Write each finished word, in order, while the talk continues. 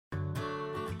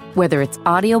Whether it's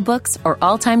audiobooks or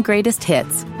all-time greatest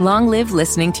hits, long live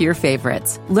listening to your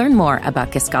favorites. Learn more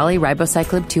about Kisqali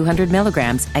Ribociclib 200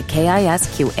 milligrams at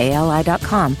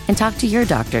KISQALI.com and talk to your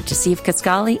doctor to see if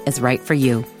Kisqali is right for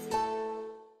you.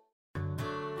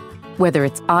 Whether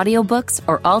it's audiobooks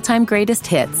or all-time greatest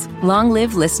hits, long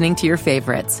live listening to your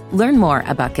favorites. Learn more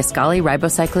about Kisqali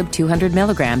Ribociclib 200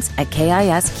 milligrams at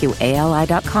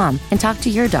KISQALI.com and talk to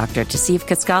your doctor to see if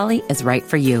Kisqali is right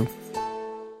for you.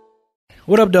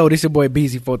 What up, though? This your boy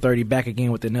BZ430 back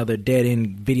again with another Dead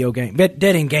End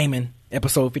Gaming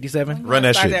episode 57. Run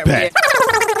that shit back.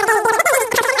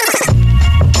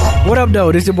 What up,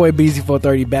 though? This your boy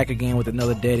BZ430 back again with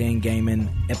another Dead End Gaming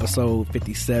episode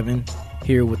 57.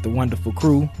 Here with the wonderful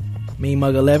crew, me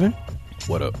Mug 11.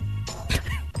 What up?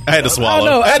 I had to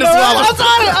swallow. I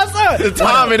saw it. The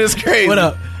timing is crazy. What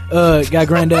up? Got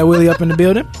Granddad Willie up in the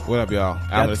building. What up, y'all?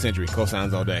 Out of the century.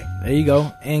 Cosigns all day. There you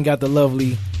go. And got the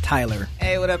lovely Tyler.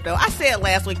 Hey, what up, though? I said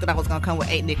last week that I was going to come with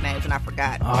 8 nicknames, and I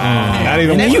forgot. Not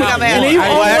even And then you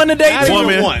on one today, too.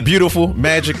 Woman, beautiful,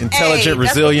 magic, intelligent,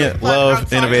 resilient,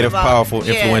 love, innovative, powerful,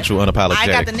 influential, unapologetic. I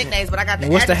ain't got the nicknames, but I got the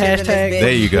What's the adjectives in hashtag? this bitch.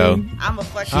 There you go. I'm a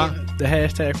fucking... The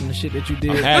hashtag from the shit that you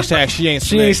did. Hashtag she ain't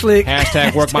slick. She ain't slick.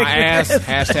 Hashtag work my ass.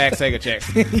 Hashtag Sega checks.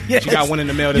 Yes. She got one in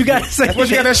the mail. You got to say That's where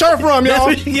she got that shirt from, That's y'all.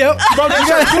 what, yep. You got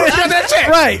that check.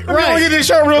 Right. Let me get this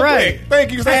shirt real Right. quick.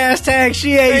 Thank you. Hashtag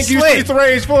she ain't Thank you, slick. Streets of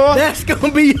Rage 4. That's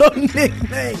gonna be your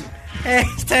nickname.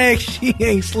 Hashtag she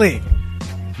ain't slick.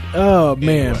 Oh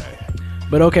man. Anyway.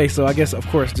 But okay, so I guess of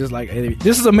course just like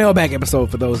this is a mailbag episode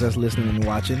for those that's listening and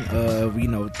watching. We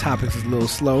know topics is a little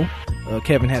slow.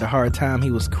 Kevin had a hard time.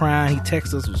 He was crying. He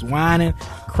texted us, was whining,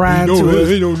 crying to us.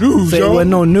 Ain't no news, Said y'all.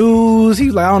 wasn't no news. He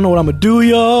was like, I don't know what I'm gonna do,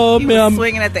 y'all. He Man, was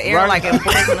swinging at the air like in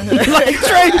Boys in the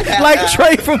Hood. like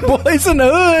Trey from Boys in the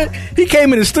Hood. He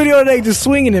came in the studio today just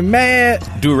swinging and mad.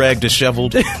 Do-rag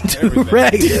disheveled. Rag.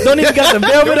 Don't even got the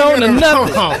velvet on or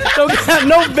nothing. Don't got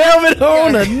no velvet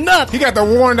on or nothing. He got the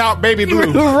worn out baby blue.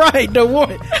 Right, the one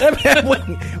that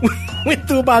man went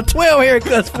through about 12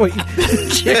 haircuts for you.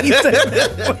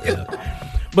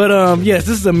 But yes,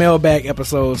 this is a mailbag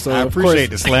episode, so I of appreciate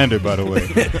course, the slander, by the way.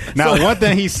 Now, one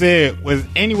thing he said was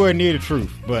anywhere near the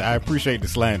truth, but I appreciate the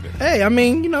slander. hey, I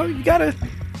mean, you gotta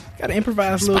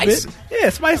improvise a little bit. Yeah,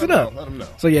 spice it up. Let him know.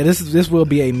 So yeah, this will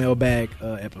be a mailbag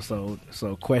episode.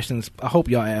 So questions. I hope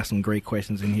y'all ask some great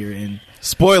questions in here. And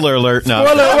Spoiler alert. No.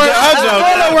 Spoiler alert.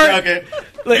 I'm joking.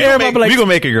 look, everybody be like, We gonna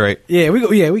make it great. yeah,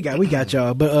 we got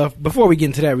y'all. But before we get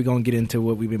into that, we're gonna get into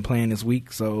what we've been playing this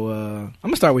week. So I'm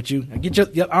gonna start with you. Get your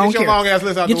long ass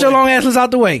list out Get the your way. long ass list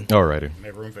out the way. Alrighty.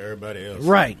 Make room for everybody else.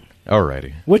 Right.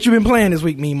 Alrighty. What you been playing this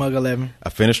week, me Mug 11? I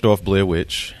finished off Blair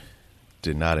Witch.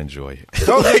 Did not enjoy it.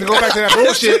 Don't take to go back to that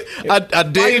bullshit. I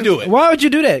did. Why you do it? Why would you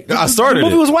do that? I started The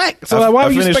movie it. was whack. So I why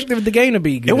would you finished- expect the game to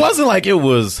be good? It wasn't like it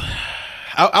was.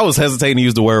 I was hesitating to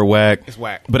use the word whack. It's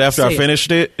whack. But after Say I it.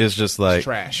 finished it, it's just like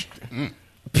Trash.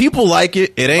 people like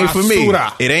it. It ain't for me.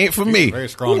 Basura. It ain't for me. Very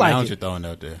strong Who like nouns it? you're throwing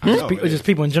out there. Just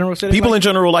people in general said it People like, in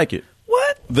general like it.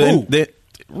 what? The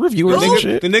reviewers and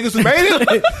shit. The niggas who made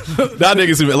it? Not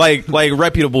niggas who like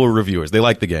reputable reviewers. They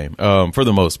like the game for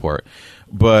the most part,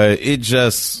 but it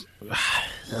just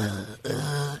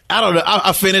I don't know.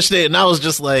 I finished it and I was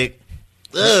just like,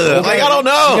 ugh. Like I don't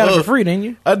know. You got it for free, didn't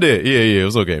you? I did. Yeah. It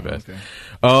was okay, man.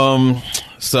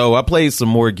 So I played some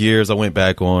more Gears. I went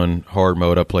back on hard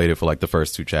mode. I played it for like the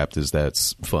first 2 chapters.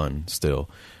 That's fun still.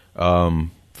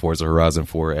 Forza Horizon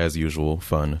 4 as usual,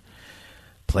 fun.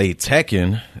 Played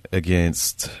Tekken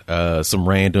against some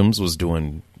randoms, was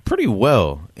doing pretty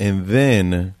well. And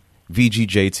then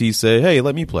VGJT said, hey,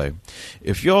 let me play.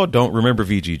 If y'all don't remember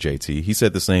VGJT, he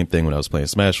said the same thing when I was playing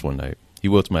Smash one night. He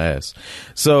whooped my ass.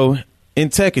 So in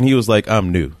Tekken, he was like,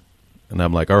 I'm new. And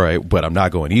I'm like, all right, but I'm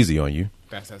not going easy on you.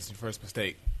 That's your first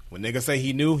mistake. When niggas say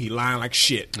he knew, he lying like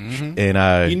shit. And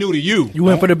He knew to you. You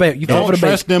went for the bait. You fell for the bait.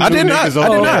 Trust them I two did not. niggas I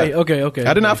over did there. not. Okay.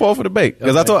 I did not fall for the bait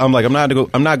because I told I'm like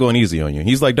I'm not going easy on you.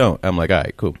 He's like, don't. I'm like, all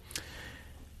right, cool.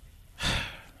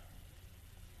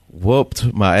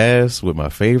 Whooped my ass with my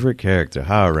favorite character,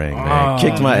 Harang, man.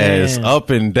 Kicked my ass up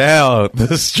and down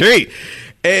the street.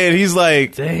 And he's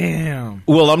like, Damn.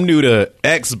 well, I'm new to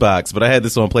Xbox, but I had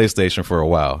this on PlayStation for a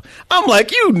while. I'm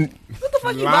like, you What the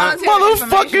fuck you volunteering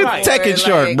motherfucking information for? Tekken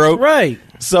shark, Like, bro. Right.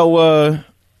 So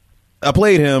I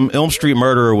played him. Elm Street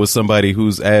Murderer was somebody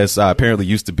whose ass I apparently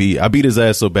used to beat. I beat his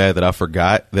ass so bad that I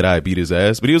forgot that I beat his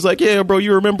ass. But he was like, yeah, bro,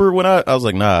 you remember when I was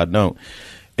like, nah, I don't.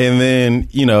 And then,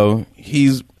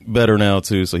 he's better now,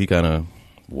 too, so he kind of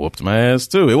whooped my ass,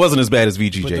 too. It wasn't as bad as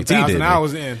VGJT Put the did. 1,000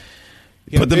 hours in.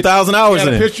 Put them 1,000 hours He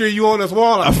had in. a picture of you on this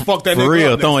wall. I fuck that nigga For real,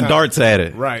 up next throwing time. darts at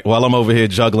it. Right. While I'm over here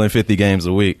juggling 50 games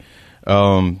a week.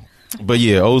 But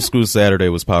yeah, Old School Saturday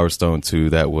was Power Stone 2.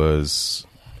 That was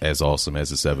as awesome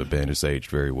as it's ever been. It's aged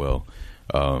very well.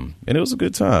 And it was a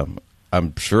good time.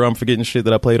 I'm sure I'm forgetting shit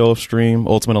that I played off stream.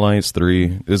 Ultimate Alliance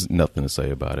 3. There's nothing to say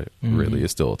about it, really.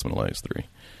 It's still Ultimate Alliance 3.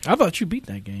 I thought you beat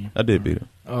that game. I did beat it.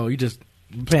 Oh, you just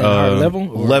playing a hard level?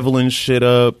 Or? Leveling shit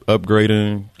up,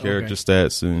 upgrading character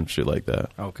stats and shit like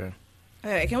that. Okay.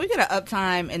 Hey, can we get an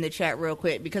uptime in the chat real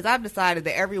quick? Because I've decided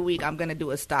that every week I'm going to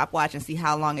do a stopwatch and see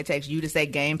how long it takes you to say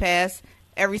Game Pass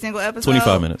every single episode.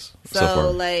 25 minutes so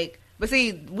far. But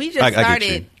see, we just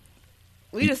started.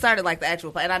 We just started like the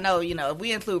actual play, and I know if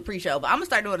we include pre-show, but I'm gonna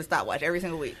start doing a stopwatch every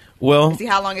single week. Well, see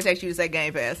how long it takes you to say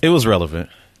Game Pass. It was relevant.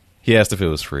 He asked if it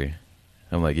was free.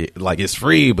 I'm like it's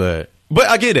free, but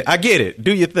I get it.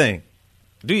 Do your thing,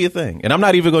 and I'm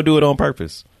not even gonna do it on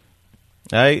purpose.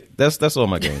 All right, that's all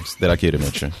my games that I care to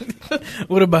mention.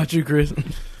 What about you, Chris?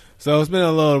 So it's been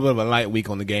a little bit of a light week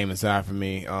on the gaming side for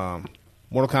me.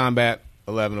 Mortal Kombat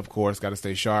 11, of course, got to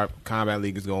stay sharp. Combat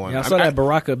League is going. Yeah, I saw that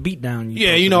Baraka beatdown.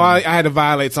 I had to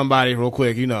violate somebody real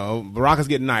quick. Baraka's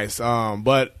getting nice.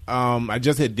 But I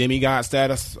just hit demigod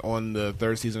status on the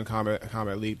third season of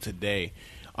Combat League today.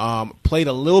 Played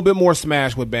a little bit more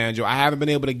Smash with Banjo. I haven't been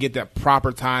able to get that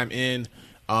proper time in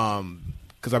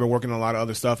because I've been working on a lot of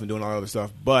other stuff and doing a lot of other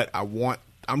stuff. But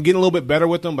I'm getting a little bit better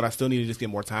with them, but I still need to just get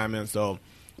more time in. So,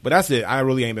 but that's it. I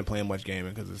really ain't been playing much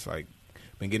gaming because it's like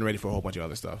been getting ready for a whole bunch of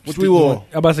other stuff, which we will.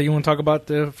 I'm about to say, you want to talk about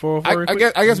the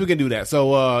 404? I guess we can do that.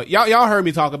 So y'all heard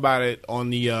me talk about it on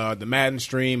the Madden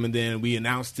stream, and then we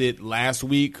announced it last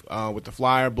week with the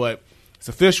flyer. But it's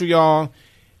official, y'all.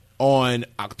 On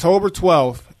October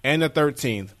 12th and the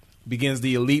 13th begins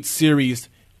the Elite Series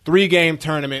 3-game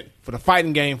tournament for the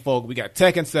fighting game folk. We got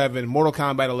Tekken 7, Mortal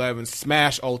Kombat 11,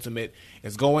 Smash Ultimate.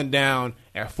 It's going down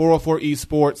at 404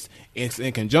 Esports. It's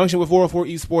in conjunction with 404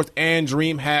 Esports and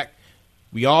DreamHack.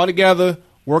 We all together,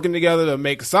 working together to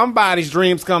make somebody's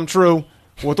dreams come true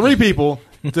for 3 people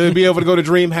to be able to go to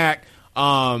DreamHack.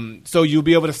 So you'll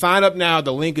be able to sign up now.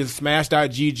 The link is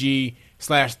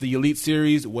smash.gg/the Elite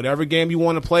Series. Whatever game you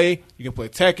want to play, you can play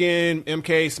Tekken,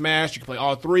 MK, Smash. You can play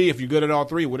all 3 if you're good at all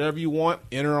 3. Whatever you want,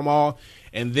 enter them all.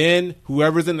 And then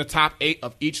whoever's in the top 8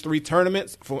 of each 3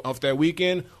 tournaments of that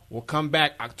weekend will come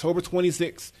back October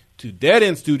 26th to Dead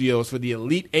End Studios for the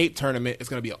Elite 8 tournament. It's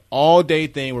going to be an all-day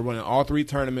thing. We're running all 3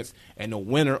 tournaments, and the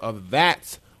winner of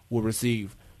that will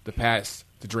receive the pass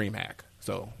to DreamHack.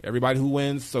 So everybody who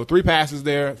wins, so 3 passes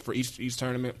there for each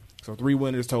tournament, so 3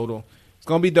 winners total. It's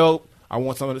going to be dope. I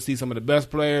want someone to see some of the best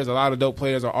players. A lot of dope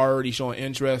players are already showing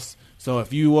interest. So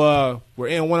if you were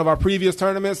in one of our previous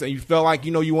tournaments and you felt like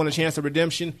you want a chance of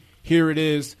redemption, here it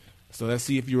is. So let's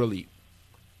see if you're elite.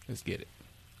 Let's get it.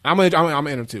 I'm gonna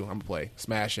enter too. I'm gonna play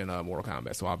Smash and Mortal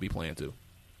Kombat, so I'll be playing too.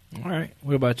 All right.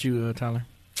 What about you, Tyler?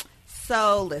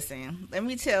 So, listen, let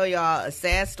me tell y'all a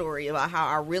sad story about how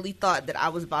I really thought that I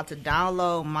was about to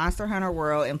download Monster Hunter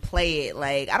World and play it.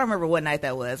 Like, I don't remember what night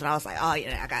that was, but I was like, oh,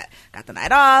 I got the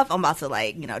night off. I'm about to,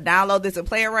 download this and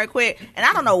play it right quick. And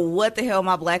I don't know what the hell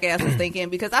my black ass was thinking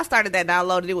because I started that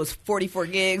download and it was 44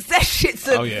 gigs. That shit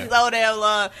took so damn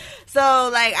long. So,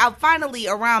 I finally,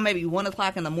 around maybe 1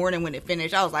 o'clock in the morning when it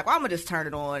finished, I was like, well, I'm going to just turn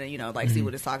it on and, see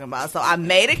what it's talking about. So, I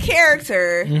made a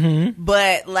character,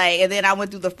 but, and then I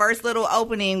went through the first little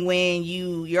opening when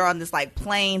you're on this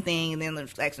plane thing and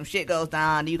then some shit goes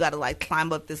down, you gotta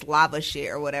climb up this lava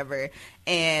shit or whatever,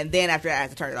 and then after that I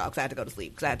had to turn it off because I had to go to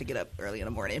sleep because I had to get up early in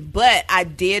the morning. But I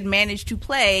did manage to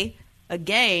play a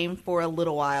game for a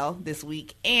little while this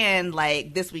week, and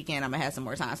this weekend I'm gonna have some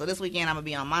more time. So this weekend I'm gonna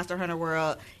be on Monster Hunter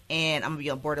World and I'm gonna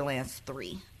be on Borderlands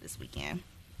 3 this weekend.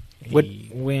 What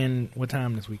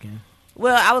time this weekend?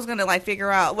 Well, I was gonna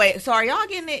figure out. Wait, so are y'all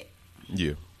getting it?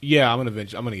 Yeah, I'm gonna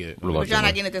get it. But y'all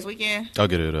not getting it this weekend? I'll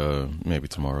get it maybe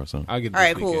tomorrow or something. I'll get it. All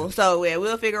right, this cool. weekend. So yeah,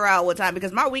 we'll figure out what time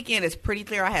because my weekend is pretty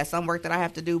clear. I have some work that I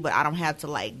have to do, but I don't have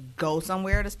to go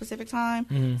somewhere at a specific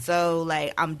time. So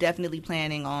I'm definitely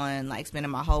planning on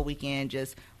spending my whole weekend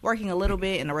just working a little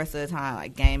bit, and the rest of the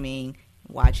time gaming,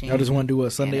 watching. Y'all just want to do a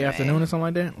Sunday afternoon or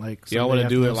something like that? Y'all want to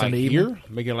do it Sunday here? evening?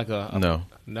 Make it a No.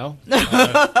 No?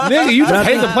 Nigga, you just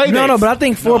hate the play No, but I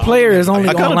think 4 player is only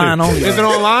online only. Is it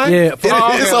online? Yeah.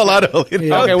 It's all out of it.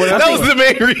 Yeah. Okay, well, that was the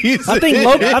main reason. I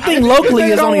think locally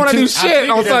is only 2. do shit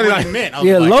on Sunday night.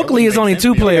 Yeah, locally is only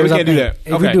 2 players. we can't do that.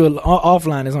 If Okay. we do it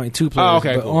offline, it's only 2 players.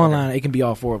 okay, but cool. online, it can be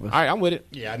all 4 of us. All right, I'm with it.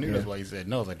 Yeah, I knew that's why he said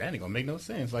no. I was like, that ain't gonna make no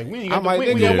sense. We ain't I got might we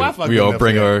think got it. Wi-Fi. We good all enough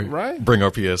bring for that.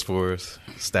 our PS4s,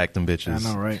 stack them bitches.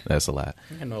 I know, right? That's a lot.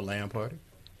 Ain't no LAN party.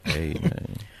 Hey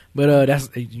man. But that's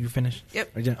you finished.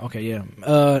 Yep. Okay, yeah.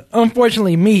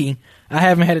 Unfortunately, I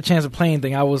haven't had a chance of playing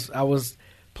anything. I was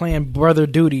playing brother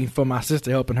duty for my sister,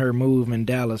 helping her move in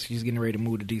Dallas. She's getting ready to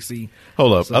move to DC.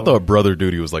 Hold up. So- I thought Brother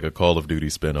Duty was like a Call of Duty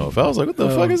spinoff. I was like, what the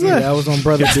fuck is Yeah, that? I was on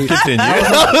brother duty. Continue.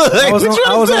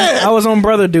 I was on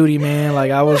brother duty, man.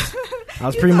 Like I was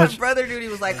pretty much. Brother Duty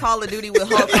was like Call of Duty with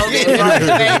Hulk Hogan. Like, the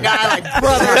main guy, like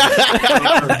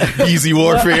brother. Easy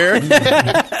warfare.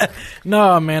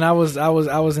 No, man, I was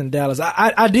in Dallas.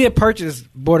 I did purchase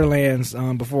Borderlands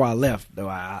before I left, though.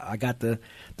 I got the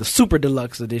super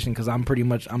deluxe edition because I'm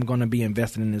going to be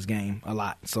invested in this game a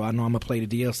lot. So I know I'm gonna play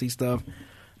the DLC stuff.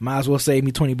 Might as well save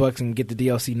me $20 and get the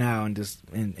DLC now and just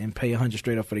and pay $100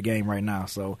 straight up for the game right now.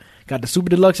 So got the super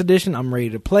deluxe edition. I'm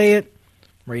ready to play it.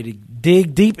 I'm ready to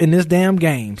dig deep in this damn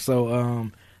game.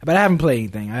 So but I haven't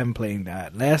played anything.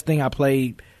 Last thing I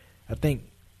played, I think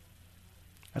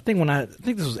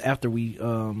this was after we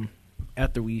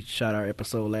shot our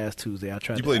episode last Tuesday. I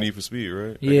tried. You play Need for Speed,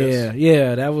 right?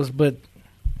 Yeah, that was. But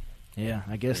yeah,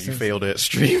 I guess You failed that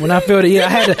stream. when I failed it. Yeah,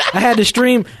 I had to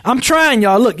stream. I'm trying,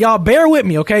 y'all. Look, y'all, bear with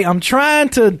me, okay? I'm trying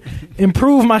to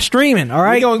improve my streaming. All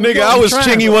right, Nigga, I was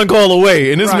Chingy one call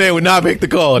away, and this man would not make the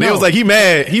call. And he was like, he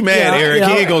mad, Eric.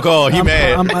 He ain't gonna call. He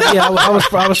mad. I was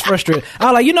frustrated. I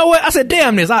was like, you know what? I said,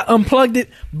 damn this. I unplugged it.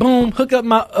 Boom, hook up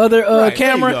my other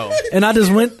camera, and I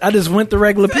just went the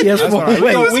regular PS4 right.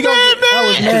 way. I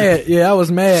was mad. Yeah, I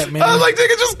was mad, man. I was like,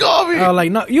 nigga, just call me. I was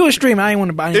like, no, you a streamer. I ain't want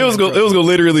to buy. It was gonna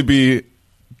literally be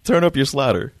turn up your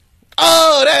slider.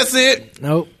 Oh, that's it.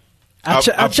 Nope. I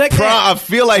checked that. I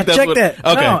feel like that's what. That.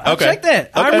 Okay, no, I checked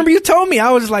that. I remember you told me.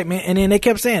 I was just like, man, and then they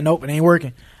kept saying, nope, it ain't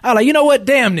working. I was like, you know what?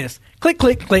 Damn this. Click,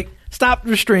 click, click. Stop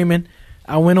the streaming.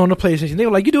 I went on the PlayStation. They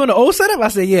were like, "You doing the old setup?" I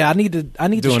said, "Yeah, I need to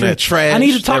doing stream. that trash. I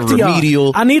need to talk that to remedial.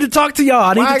 y'all. I need to talk to y'all.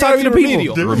 I need Why to talk to the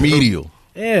remedial? people." Remedial.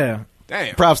 Yeah,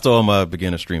 Damn. Props to all my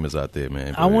beginner streamers out there,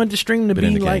 man. I wanted the stream to Been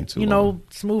in be the game like too long.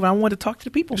 smooth. I wanted to talk to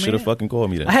the people. Should have man. fucking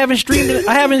called me then. I haven't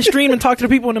streamed and talked to the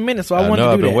people in a minute, so I wanted know,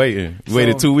 to I've do been that. waiting. So-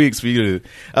 Waited 2 weeks for you to.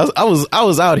 I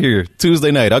was out here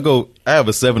Tuesday night. I have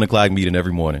a 7:00 meeting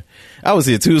every morning. I was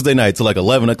here Tuesday night till like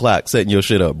 11:00 setting your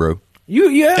shit up, bro. You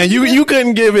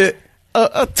couldn't give it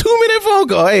a 2-minute phone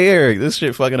call. Hey Eric, this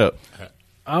shit fucking up.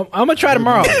 I'm gonna try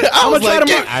tomorrow. I was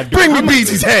like, bring me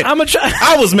Beezy's hat. I'm gonna try.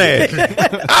 I was mad.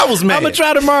 I was mad. I'm gonna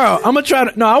try tomorrow.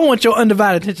 No, I want your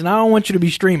undivided attention. I don't want you to be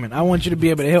streaming. I want you to be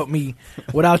able to help me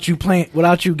without you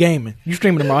gaming. You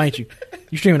streaming tomorrow, ain't you?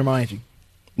 You streaming tomorrow, ain't you?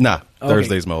 Nah, Okay.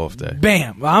 Thursday's my off day.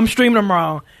 Bam. Well, I'm streaming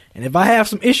tomorrow, and if I have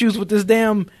some issues with this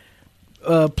damn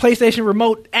PlayStation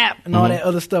Remote app and all that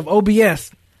other stuff,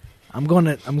 OBS, I'm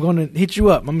gonna hit you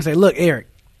up. I'm gonna say, look, Eric,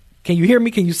 can you hear me?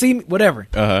 Can you see me? Whatever.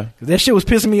 'Cause that shit was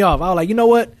pissing me off. I was like, you know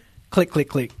what? Click, click,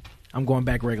 click. I'm going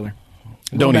back regular.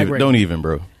 Don't even,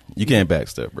 bro. You can't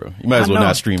backstep, bro. You might as well I know.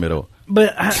 not stream at all.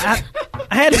 But I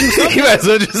had to do something. You might as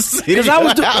well just sit Because I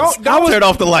was turn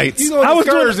off the lights. I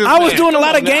was doing a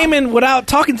lot of gaming without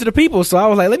talking to the people, so I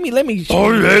was like, let me.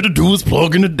 All you had to do was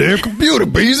plug in the damn computer,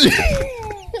 Beezy.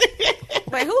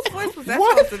 Wait, whose voice was that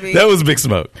supposed to be? That was Big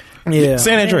Smoke. Yeah,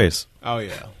 San Andreas. Oh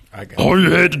yeah. I got All you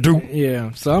had to do.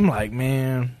 Yeah, so I'm like,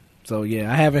 man. So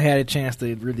yeah, I haven't had a chance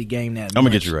to really game that. I'm gonna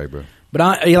much. get you right, bro.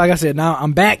 But like I said, now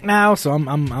I'm back now, so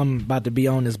I'm about to be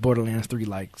on this Borderlands 3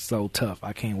 like so tough.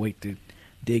 I can't wait to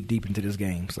dig deep into this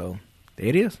game. So there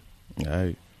it is. All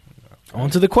right. On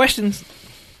to the questions.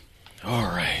 All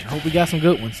right. I hope we got some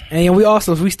good ones. And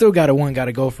we still got one got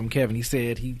to go from Kevin. He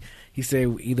said he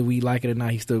said either we like it or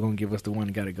not, he's still gonna give us the one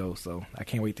got to go. So I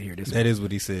can't wait to hear this. That is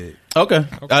what he said. Okay.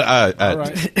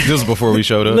 This was before we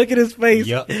showed up. Look at his face.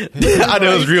 Yep. I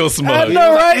know it was real smug. I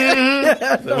know,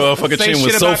 right? The motherfucking Say chin shit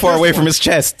was so about far this away one. from his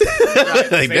chest.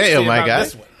 Like, damn, my guy.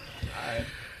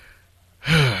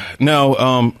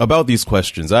 Now, about these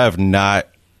questions, I have not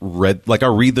read. Like, I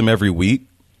read them every week.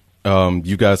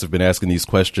 You guys have been asking these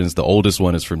questions. The oldest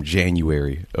one is from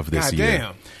January of this God year.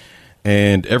 damn.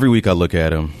 And every week I look at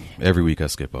them. Every week I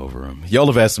skip over them. Y'all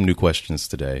have asked some new questions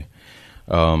today.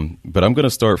 But I'm going to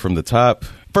start from the top.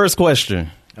 First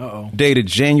question. Uh-oh. Dated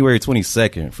January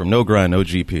 22nd from No Grind, No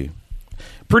GP.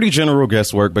 Pretty general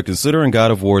guesswork, but considering God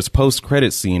of War's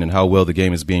post-credit scene and how well the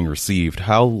game is being received,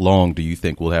 how long do you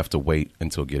think we'll have to wait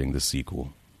until getting the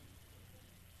sequel?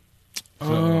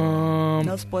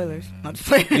 No spoilers. No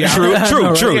spoilers. Yeah.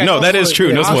 True. Yeah, No, that is true.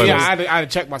 Yeah, No spoilers. I had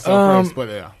to check myself first, but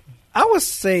yeah. I would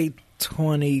say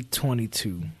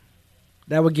 2022.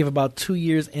 That would give about 2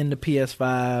 years into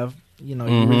PS5. You know,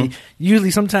 you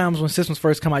usually sometimes when systems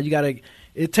first come out,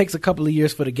 it takes a couple of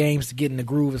years for the games to get in the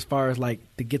groove as far as like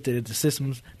to get to the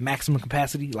system's maximum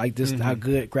capacity, like this how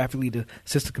good graphically the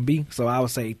system can be. So I would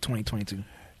say 2022.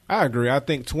 I agree. I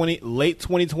think late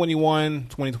 2021,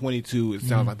 2022, it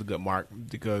sounds like the good mark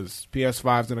because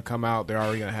PS5 is going to come out. They're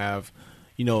already going to have,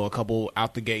 a couple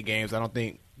out the gate games. I don't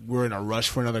think we're in a rush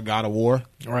for another God of War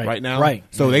right now. Right.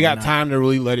 So they got time to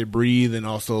really let it breathe and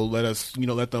also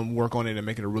let them work on it and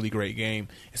make it a really great game,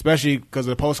 especially because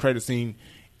the post-credit scene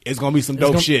is going to be some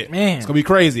dope shit. Man. It's going to be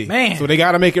crazy. Man. So they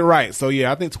got to make it right. So,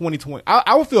 yeah, I think 2020 –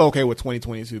 I would feel okay with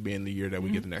 2022 being the year that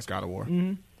we get the next God of War.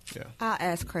 Mm-hmm. Yeah. I'll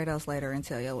ask Kratos later and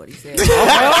tell you what he said. Okay. Shout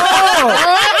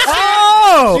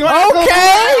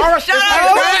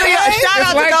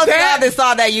out to those that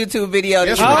saw that YouTube video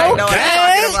that you might know what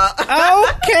I'm talking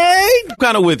about. Okay. I'm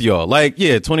kind of with y'all.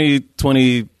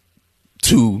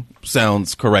 2022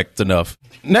 sounds correct enough.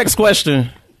 Next question,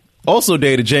 also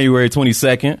dated January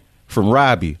 22nd, from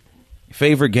Robbie.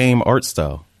 Favorite game art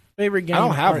style? Favorite game I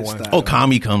don't have art one. style.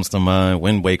 Okami comes to mind.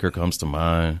 Wind Waker comes to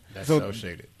mind. That's so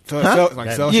shaded. So it's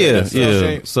like cell Yeah, shaded, yeah.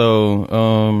 shaded. So,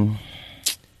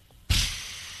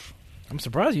 I'm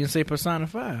surprised you didn't say Persona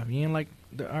 5. You didn't like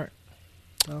the art.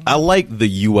 I like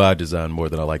the UI design more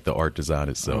than I like the art design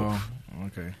itself. Oh,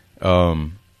 okay.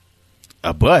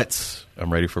 But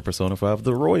I'm ready for Persona 5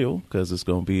 The Royal because it's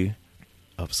going to be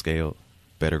upscaled,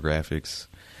 better graphics.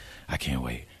 I can't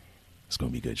wait. It's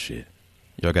going to be good shit.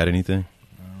 Y'all got anything?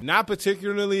 Not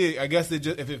particularly. I guess if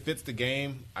it fits the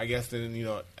game, I guess then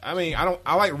I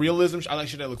like realism. I like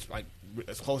shit that looks like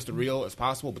as close to real as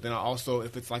possible. But then I also,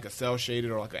 if it's like a cell shaded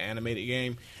or like an animated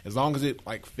game, as long as it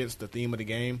like fits the theme of the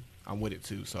game, I'm with it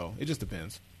too. So it just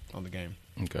depends on the game.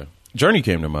 Okay. Journey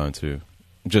came to mind too,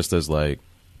 just as like,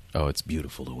 oh, it's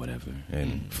beautiful or whatever,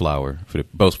 and Flower for the,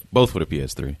 both for the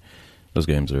PS3. Those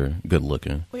games are good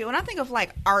looking. Wait, when I think of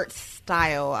like art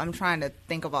style, I'm trying to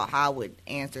think about how I would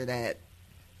answer that.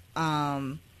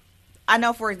 I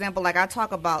know, for example, like I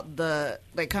talk about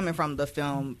coming from the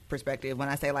film perspective when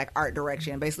I say like art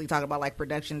direction, basically talking about like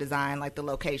production design, like the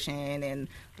location and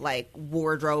like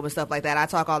wardrobe and stuff like that. I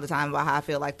talk all the time about how I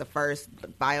feel like the first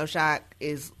BioShock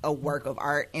is a work of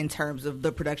art in terms of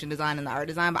the production design and the art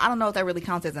design, but I don't know if that really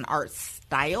counts as an art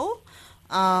style.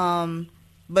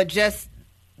 But just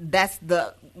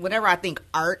whenever I think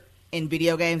art in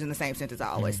video games in the same sentence, I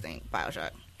always think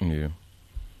BioShock. Yeah.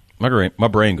 My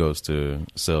brain goes to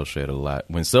cell shaded a lot.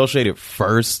 When cell shaded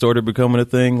first started becoming a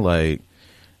thing, like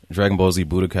Dragon Ball Z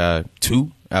Budokai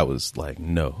 2, I was like,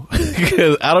 no.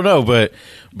 I don't know, but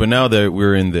now that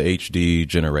we're in the HD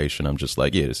generation, I'm just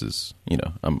like, yeah, this is,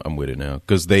 I'm with it now.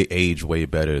 Because they age way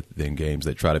better than games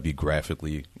that try to be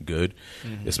graphically good,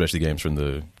 especially games from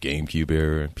the GameCube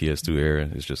era, PS2 era.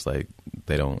 It's just like,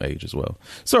 they don't age as well.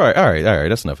 So, all right,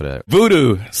 that's enough of that.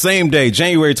 Voodoo, same day,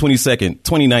 January 22nd,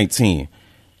 2019.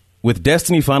 With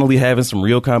Destiny finally having some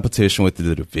real competition with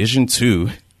the Division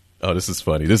 2, oh, this is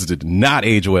funny. This did not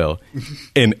age well.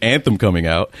 And Anthem coming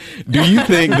out. Do you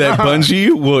think that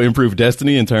Bungie will improve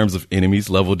Destiny in terms of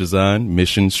enemies, level design,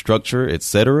 mission structure,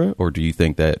 etc., or do you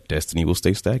think that Destiny will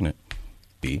stay stagnant?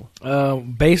 B.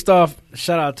 Based off,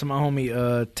 shout out to my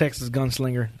homie Texas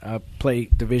Gunslinger. I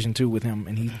played Division 2 with him,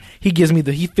 and he gives me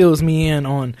he fills me in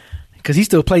on, because he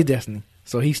still plays Destiny.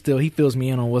 So he fills me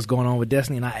in on what's going on with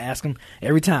Destiny, and I ask him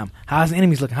every time, how's the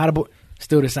enemies looking?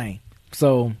 Still the same.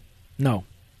 So no,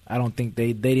 I don't think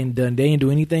they didn't do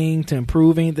anything to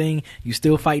improve anything. You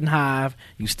still fighting Hive,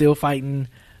 you still fighting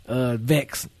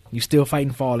Vex, you still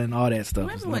fighting Fallen, all that stuff.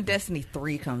 Maybe when Destiny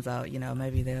 3 comes out,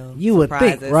 maybe they'll you would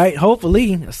surprise think, us. right?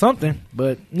 Hopefully something,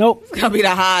 but nope. It's gonna be the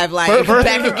Hive, like First,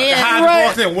 back again. Hive Right.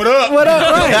 walks in, what up? What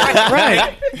up?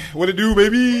 Right. What it do,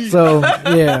 baby? So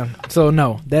yeah, so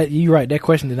no, that you're right. That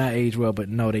question did not age well, but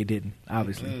no, they didn't.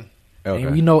 Obviously, Okay.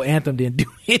 and we know Anthem didn't do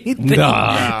anything.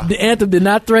 Nah. The Anthem did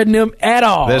not threaten them at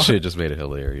all. That shit just made it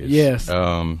hilarious. Yes.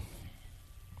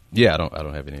 Yeah, I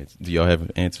don't have any. Do y'all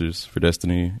have answers for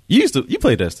Destiny? You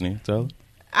played Destiny, Tyler?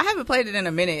 I haven't played it in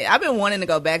a minute. I've been wanting to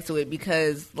go back to it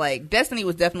because, like, Destiny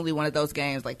was definitely one of those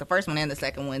games, like the first one and the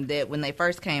second one, that when they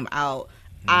first came out,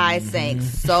 I sank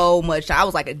so much. I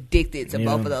was like addicted to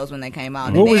both of those when they came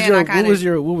out. What And was then your? I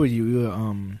kinda, What were you? You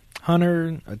were,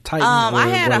 hunter, a titan? I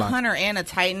had a warlock? hunter and a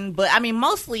titan, but I mean,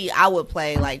 mostly I would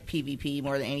play like PvP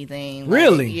more than anything. Like,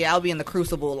 Really? Yeah, I'll be in the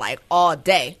Crucible like all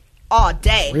day.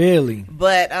 Really?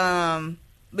 But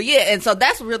yeah, and so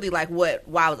that's really like why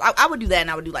I would do that, and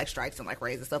I would do like strikes and like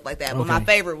raids and stuff like that. But my Okay.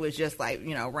 favorite was just like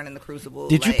running the Crucible.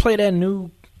 Did you like, play the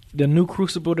new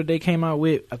Crucible that they came out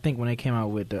with? I think when they came out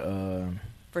with the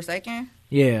Forsaken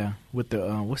with the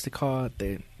what's it called,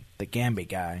 the Gambit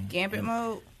guy, Gambit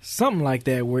mode? something like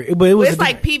that. But it was It's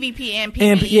like PvP and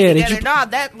PvE yeah, did together. you- No,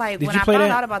 that like did when you I play found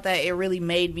that? out about that, it really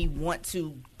made me want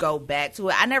to go back to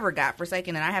it. I never got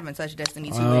Forsaken, and I haven't touched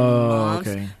Destiny 2 in months.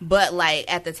 Okay. But like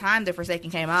at the time that Forsaken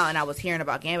came out, and I was hearing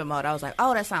about Gambit mode, I was like,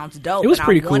 "Oh, that sounds dope." It was and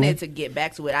pretty I wanted cool. to get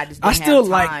back to it. I just I didn't still have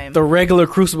like time. the regular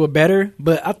Crucible better,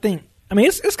 but I think I mean,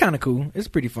 it's kind of cool. It's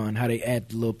pretty fun how they add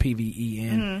the little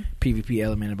PvE and PvP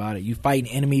element about it. You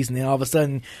fighting enemies, and then all of a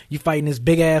sudden you fighting this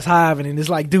big ass hive, and then it's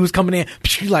like dudes coming in.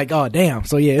 You're like, oh damn!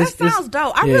 So yeah, that sounds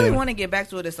dope. I really want to get back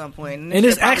to it at some point. And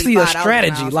it's actually a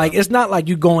strategy. Like it's not like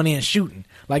you going in shooting.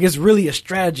 Like it's really a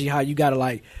strategy how you gotta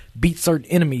like beat certain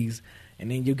enemies, and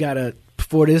then you gotta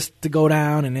for this to go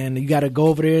down, and then you gotta go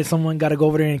over there. Someone gotta go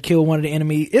over there and kill one of the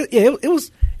enemies. It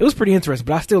was pretty interesting,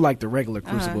 but I still like the regular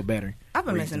Crucible better. I've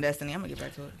been missing Destiny. I'm gonna get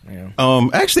back to it. Yeah.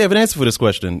 Actually, I have an answer for this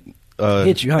question.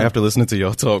 Hit you, huh? After listening to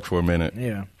y'all talk for a minute.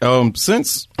 Yeah.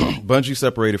 Since Bungie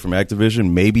separated from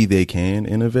Activision, maybe they can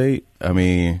innovate. I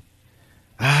mean,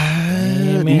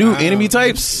 new enemy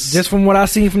types. Just from what I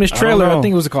seen from this trailer, I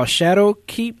think it was called Shadow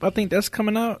Keep. I think that's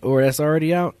coming out, or that's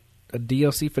already out. A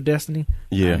DLC for Destiny.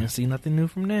 Yeah. I didn't see nothing new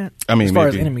from that. I mean, as far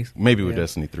as enemies, maybe with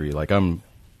Destiny 3. Like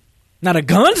now the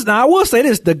guns. Now I will say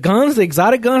this: the guns, the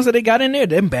exotic guns that they got in there,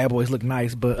 them bad boys look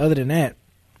nice. But other than that,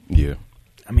 yeah.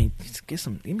 I mean, just give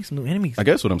me some new enemies. I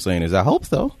guess what I'm saying is, I hope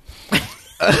so.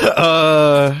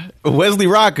 Wesley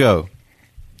Rocco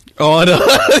on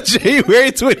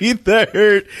January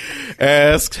 23rd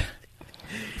asked,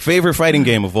 favorite fighting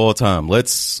game of all time.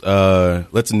 Let's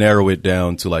narrow it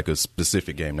down to like a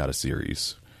specific game, not a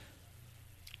series.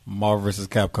 Marvel vs.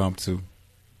 Capcom 2.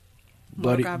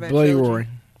 Bloody Trilogy. Roar.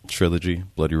 Trilogy,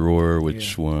 Bloody Roar,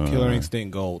 which one? Killer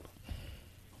Instinct Gold.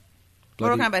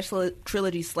 Mortal Kombat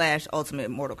Trilogy / Ultimate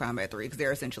Mortal Kombat 3, because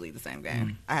they're essentially the same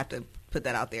game. I have to put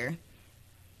that out there.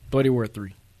 Bloody Roar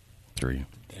 3. I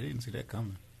didn't see that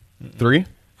coming. 3?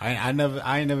 I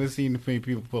ain't never seen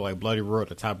people put like Bloody Roar at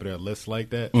the top of their list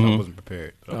like that. So I wasn't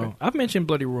prepared. Okay. Oh, I've mentioned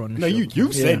Bloody Roar. On the No, show.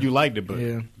 you said you liked it, but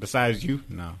Yeah. besides you,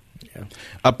 no. Yeah.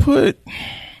 I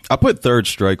put Third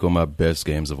Strike on my best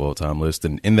games of all time list,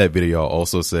 and in that video I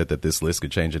also said that this list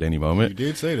could change at any You moment.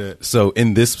 did say that. So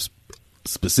in this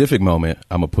specific moment,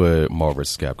 I'm gonna put Marvel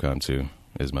vs. Capcom 2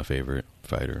 as my favorite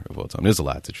fighter of all time. There's a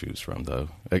lot to choose from, though.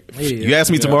 Like, you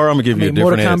ask me tomorrow, I'm gonna give you a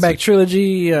different Mortal Kombat answer.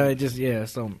 Trilogy,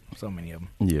 so many of them.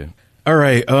 Yeah. All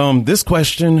right. This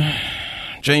question,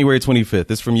 January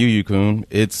 25th. It's from Yukun.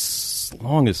 It's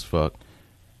long as fuck.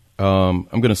 I'm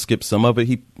gonna skip some of it.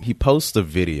 He posts a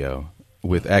video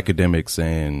with academics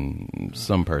and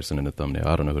some person in the thumbnail.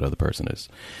 I don't know who the other person is.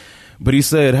 But he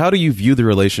said, how do you view the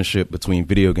relationship between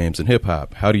video games and hip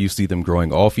hop? How do you see them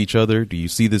growing off each other? Do you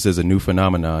see this as a new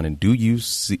phenomenon? And do you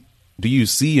see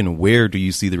and where do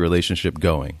you see the relationship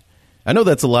going? I know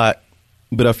that's a lot,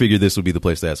 but I figured this would be the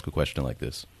place to ask a question like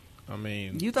this. I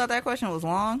mean, You thought that question was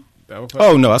long?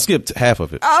 Oh, no, I skipped half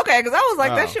of it. Oh, okay, because I was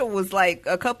like, that shit was like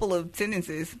a couple of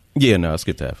sentences. Yeah, no, I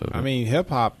skipped half of it. I mean, hip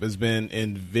hop has been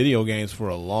in video games for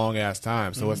a long ass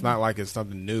time, so it's not like it's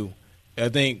something new. I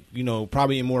think,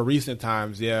 probably in more recent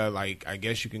times, like I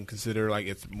guess you can consider like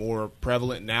it's more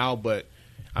prevalent now, but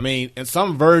I mean, in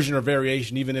some version or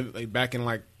variation, even if like, back in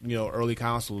like early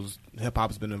consoles, hip hop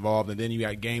has been involved, and then you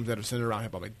got games that are centered around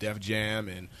hip hop, like Def Jam,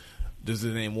 and this is the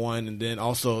name one, and then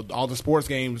also all the sports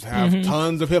games have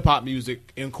tons of hip hop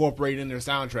music incorporated in their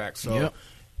soundtracks, so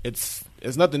it's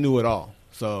nothing new at all.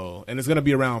 So, and it's gonna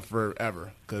be around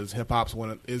forever because hip hop's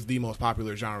is the most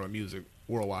popular genre of music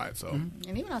worldwide. So,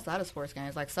 And even outside of sports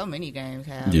games, like so many games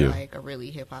have like a really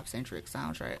hip hop centric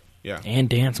soundtrack. yeah, And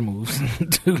dance moves,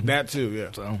 too. that too. Yeah.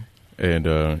 So, And,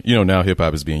 now hip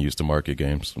hop is being used to market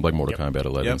games like Mortal Kombat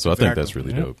 11. Yep, so I think exactly. that's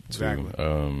really dope, too.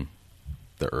 Exactly.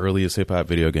 The earliest hip hop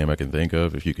video game I can think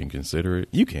of, if you can consider it,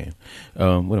 you can.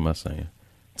 What am I saying?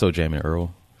 Toe Jam and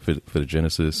Earl for the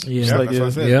Genesis. yeah. That's what I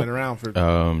said. Yep. It's been around for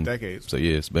decades. So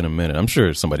yeah, it's been a minute. I'm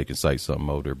sure somebody can cite something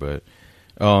older, but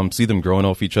see them growing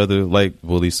off each other, like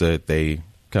Willie said, they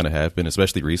kind of have been,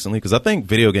 especially recently, because I think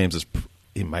video games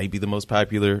it might be the most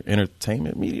popular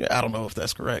entertainment media. I don't know if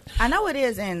that's correct. I know it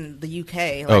is in the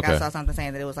UK. Like Okay. I saw something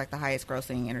saying that it was like the highest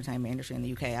grossing entertainment industry in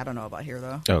the UK. I don't know about here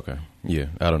though. Okay, yeah,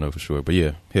 I don't know for sure, but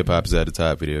yeah, hip hop is at the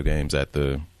top, video games at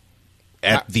the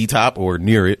top or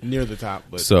near it. Near the top,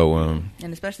 but So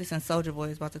And especially since Soulja Boy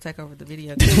is about to take over the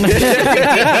video game.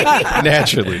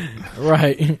 naturally,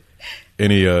 Right.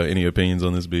 any opinions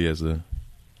on this? B as the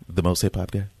most hip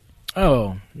hop guy?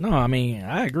 Oh no, I mean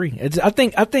I agree. I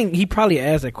think he probably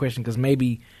asked that question because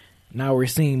maybe now we're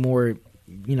seeing more,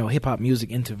 hip hop music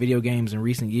into video games in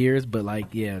recent years. But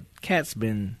like,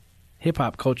 hip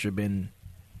hop culture been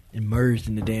immersed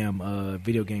in the damn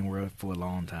video game world for a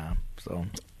long time. So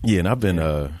Yeah, and I've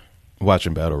been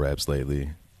watching battle raps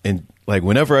lately, and like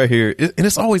whenever I hear, and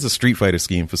it's always a Street Fighter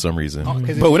scheme for some reason.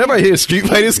 But whenever I hear a Street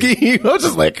Fighter scheme, I'm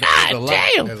just like, God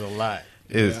damn! There's a lot.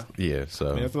 So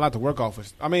I mean, it's a lot to work off.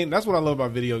 I mean, that's what I love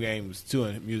about video games too,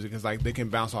 and music is like they can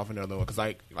bounce off in there though. Because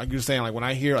like you're saying, like when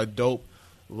I hear a dope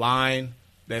line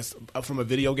that's from a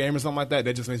video game or something like that,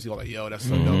 that just makes you like, yo, that's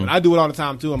so dope. And I do it all the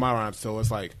time too in my rhymes, so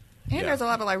it's like. And there's a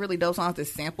lot of like really dope songs that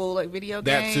sample like video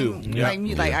game, That too. Yeah.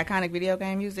 like iconic video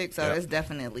game music. So it's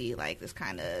definitely like this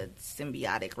kind of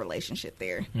symbiotic relationship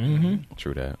there.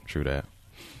 True that.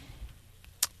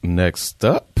 Next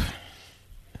up,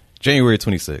 January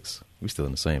 26th. We still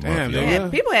in the same month. Damn,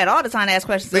 Man, people had all the time to ask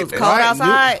questions. It was cold right,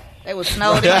 outside. It was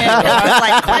snowed in. It was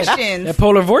like questions. That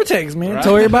polar vortex, man,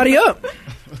 tore everybody up.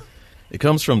 It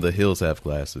comes from The Hills Have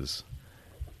Glasses.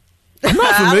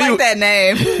 I like that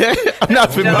name. I'm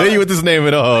not familiar with this name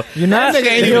at all. You're not. That nigga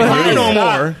ain't even here no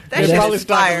more. That They probably shit's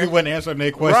stopped fire. if we wouldn't answer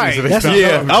their questions. Right. So they That's-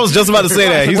 stopped. Yeah, I was just about to say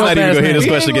that. He's not even going to hear this He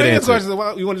question ain't get even answered.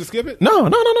 answered. You wanted to skip it? No.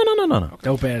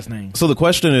 Dope ass name. So the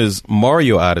question is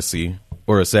Mario Odyssey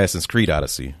or Assassin's Creed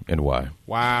Odyssey, and why?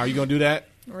 Wow, you gonna do that?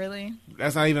 Really?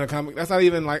 That's not even a comic. That's not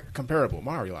even like comparable.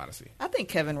 Mario Odyssey. I think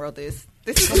Kevin wrote this.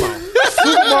 This is Super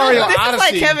Mario This is Odyssey.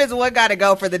 like Kevin's one got to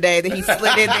go for the day that he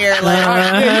slid in there. Like,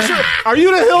 Yeah, you sure? Are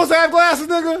you the Hills Have Glasses,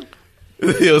 nigga?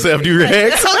 The Hills Have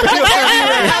Durex.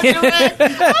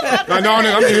 No,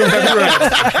 nigga, I'm the Hills Have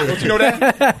Durex. Don't you know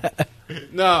that?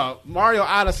 No, Mario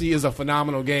Odyssey is a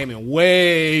phenomenal game and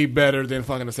way better than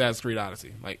fucking Assassin's Creed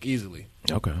Odyssey, like easily.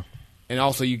 Okay. And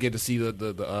also, you get to see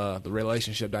the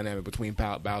relationship dynamic between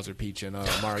Bowser, Peach, and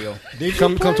Mario. Did you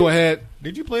come play? to a head.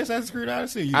 Did you play Assassin's Creed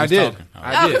Odyssey? Or you I just did. talking?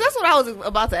 I oh, did. because that's what I was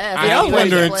about to ask. I was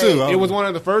wondering, too. It was one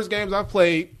of the first games I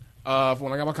played for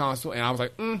when I got my console, and I was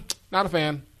like, not a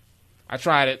fan. I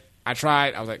tried it. I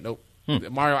was like, nope.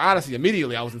 Mario Odyssey,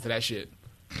 immediately I was into that shit.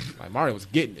 Like, Mario was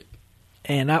getting it.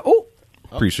 And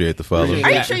Appreciate the follow. Appreciate Are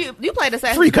you that. sure you played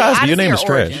Assassin's Free Creed Cosby, your Odyssey name or is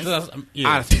trash. Origins? Yeah.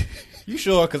 Odyssey. You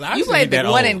sure? Because I You played the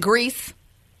one in Greece.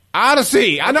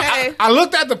 Odyssey. I know. Okay. I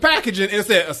looked at the packaging and it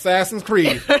said Assassin's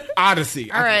Creed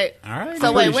Odyssey. All right. All right. So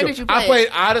I'm wait, pretty when sure. did you play I played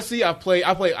it? Odyssey. I played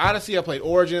Odyssey. I played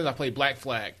Origins. I played Black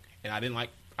Flag, and I didn't like.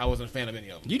 I wasn't a fan of any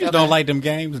of them. You just don't like them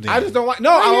games, then. I just don't like.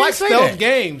 No, Why I you like didn't say stealth that?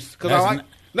 games because I That's like. n-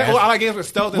 No, that's- I like games with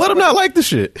stealth. And Let him stuff. not like the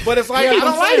shit. But it's like Yeah, I I'm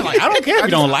don't like saying, it. like, I don't care if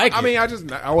you don't like I it. mean,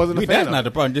 I wasn't a fan That's of not it.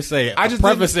 the problem. Just say, I just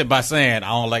preface it by saying, I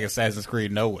don't like Assassin's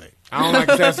Creed, no way. I don't like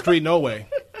Assassin's Creed. No way.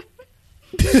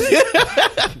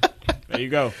 There you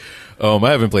go. I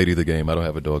haven't played either game. I don't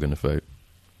have a dog in the fight.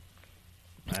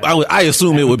 I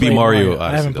assume it would be Mario Odyssey.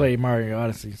 I haven't though. played Mario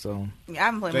Odyssey, so I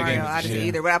haven't played That Mario game is Odyssey shit.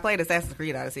 either, but I played Assassin's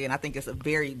Creed Odyssey, and I think it's a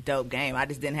very dope game. I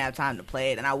just didn't have time to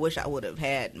play it, and I wish I would have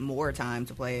had more time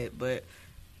to play it.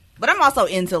 But I'm also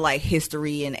into like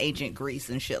history and ancient Greece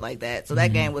and shit like that. So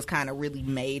that game was kind of really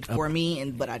made for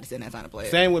me, but I just didn't have time to play it.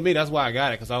 Same with me. That's why I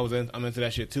got it because I'm into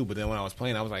that shit too. But then when I was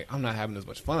playing, I was like, I'm not having as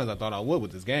much fun as I thought I would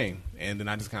with this game, and then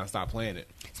I just kind of stopped playing it.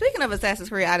 Speaking of Assassin's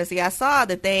Creed Odyssey, I saw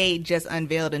that they just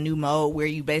unveiled a new mode where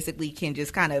you basically can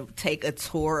just kind of take a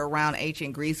tour around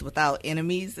ancient Greece without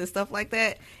enemies and stuff like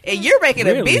that. And you're making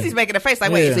Really? Beezy's making a face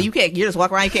like, wait, Yeah. so you just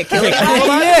walk around, you can't kill it? Yeah.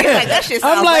 Like, that shit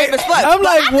sounds lame as fuck. I'm But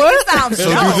like, I think what? it sounds So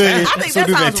dope. do they, I think that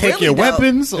do they sounds take really your dope.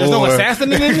 weapons? There's no or-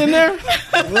 assassin in there.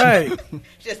 right,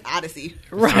 Just Odyssey.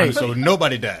 right. So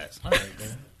nobody dies. All right,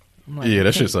 man. Yeah,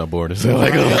 that shit sound boring as hell.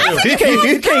 Like, You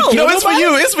can't kill no, it's for nobody?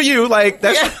 you. It's for you. Like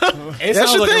that's It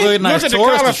sounds your like a thing. really nice Look at the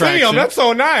tourist Colosseum. attraction. That's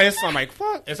so nice. I'm like,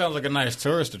 fuck. It sounds like a nice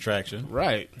tourist attraction.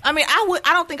 Right. I mean, I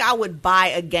don't think I would buy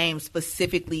a game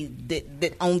specifically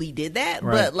that only did that.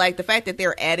 Right. But like the fact that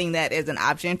they're adding that as an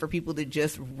option for people that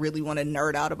just really want to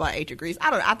nerd out about ancient Greece,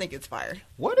 I think it's fire.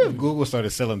 What if Google started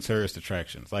selling tourist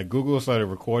attractions? Like Google started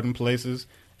recording places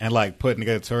and like putting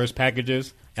together tourist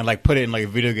packages and like put it in like a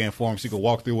video game form so you could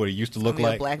walk through what it used to look It'll be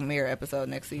like. a Black Mirror episode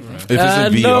next season. if it's in I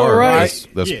VR, know, right?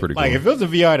 that's Yeah, pretty cool. Like if it was a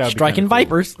VR, that'd Striking be kinda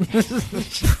cool. vipers.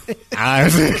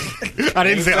 I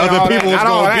didn't say Not all other people was that, not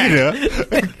all going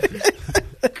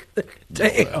to be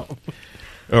there. Damn.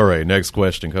 All right, next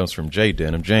question comes from Jay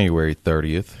Denham, January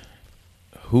 30th.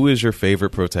 Who is your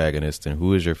favorite protagonist and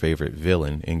who is your favorite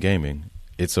villain in gaming?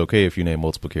 It's okay if you name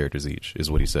multiple characters each, is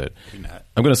what he said. Not.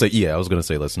 I'm going to say, yeah, I was going to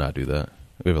say let's not do that.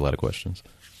 We have a lot of questions.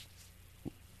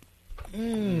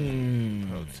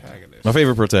 Protagonist. My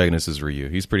favorite protagonist is Ryu.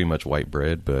 He's pretty much white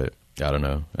bread, but I don't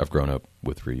know. I've grown up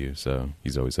with Ryu, so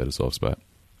he's always had a soft spot.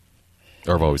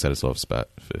 Or I've always had a soft spot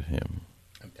for him.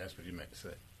 That's what you meant to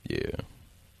say. Yeah.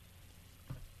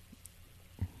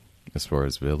 As far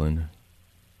as villain,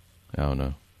 I don't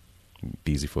know.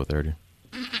 Beezy 430.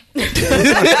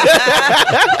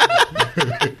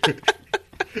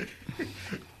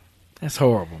 That's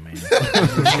horrible, man.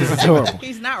 That's horrible.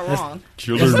 He's not wrong.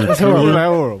 That's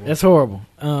horrible. That's horrible.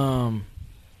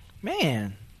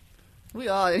 Man. We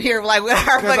all in here like with our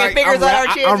 'Cause, fucking like, fingers on our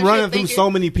chins. I'm and running shit, through thinking,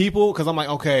 so many people because I'm like,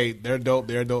 okay, they're dope,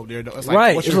 they're dope, they're dope. It's like,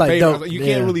 Right, what's it's your like favorite? dope, You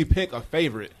yeah. can't really pick a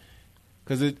favorite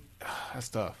because That's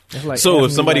tough. It's like So asking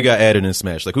if me, somebody like, got added in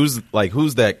Smash, who's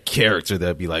that character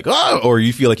that'd be like, oh, or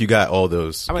you feel like you got all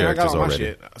those I characters got all my already?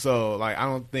 shit. So like, I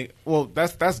don't think. Well,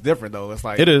 that's different though. It's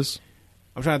like It is.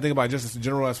 I'm trying to think about just in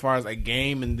general as far as a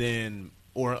game and then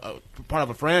or part of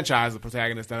a franchise, the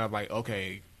protagonist that I'm like,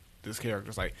 okay, this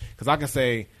character's like, because I can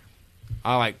say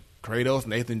I like Kratos,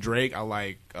 Nathan Drake, I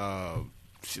like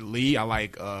Lee, I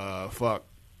like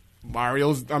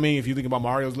Mario's. I mean, if you think about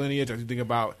Mario's lineage, if you think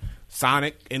about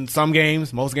Sonic in some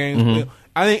games, most games,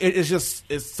 I think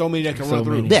it's so many that can run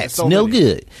through. That's so no many.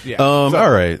 good. Yeah. All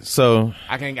right. So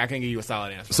I can't give you a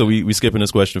solid answer. So we skipping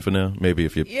this question for now. Maybe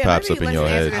if it pops up maybe in your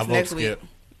let's answer head. this next week.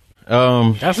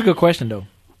 That's a good question, though.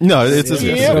 No, it's a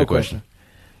Yeah. good question.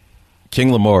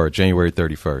 King Lamar, January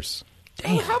 31st.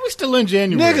 Damn. How we still in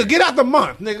January? Nigga, get out the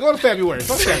month. Nigga, go to February.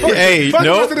 Fuck that. Fuck nope.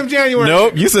 the rest of them January.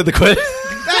 Nope, you said the question.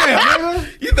 Damn,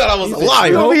 nigga. You thought I was a You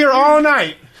liar. over here all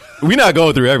night. We're not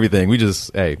going through everything. We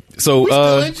just, So,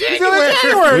 Still in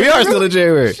January. we are still in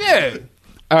January. Shit.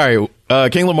 All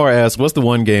right. King Lamar asks, what's the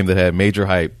one game that had major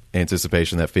hype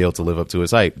anticipation that failed to live up to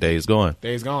its hype? Days Gone.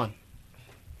 Days Gone.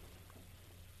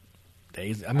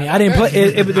 I mean, I didn't play.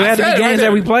 It had to be games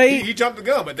that we played. He jumped the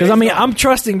gun, but Because I mean, I'm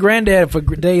trusting Granddad for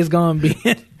Days Gone being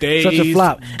such a Days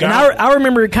flop, Gone. and I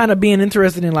remember kind of being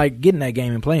interested in like getting that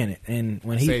game and playing it. And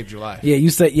when he Saved your life. yeah, you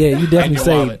said you definitely And your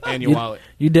saved wallet. And your wallet.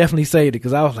 You definitely saved it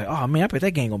because I was like, oh man, I bet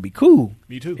that game gonna be cool.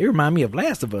 Me too. It reminded me of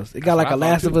Last of Us. It got That's like what a I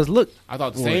thought, Last of too. Us look. I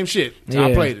thought the same shit. So Yeah.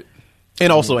 I played it.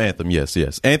 And also Anthem, yes.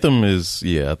 Anthem is, I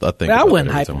think But I about wasn't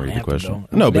that every hyped time I on read the Anthem, question.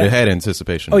 though. No, but That- it had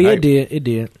anticipation. Oh yeah, hype. it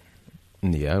did.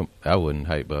 Yeah, I wouldn't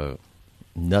hype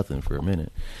nothing for a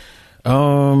minute.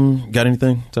 Got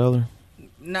anything, Tyler?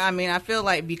 No, I mean, I feel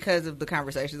like because of the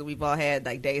conversations that we've all had,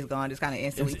 like Days Gone just kind of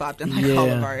instantly popped in like all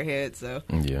of our heads. So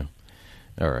Yeah.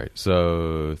 All right.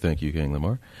 So thank you, King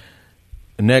Lamar.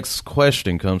 The next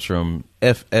question comes from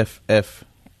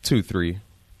FFF23,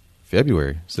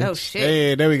 February 6th. oh shit,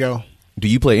 Hey, there we go. Do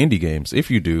you play indie games? If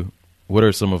you do, what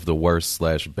are some of the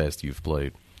worst/best you've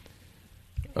played?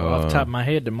 Off the top of my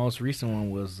head, the most recent one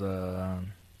was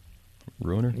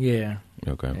Ruiner? yeah.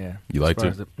 Okay. Yeah. You liked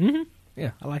it? Mm-hmm.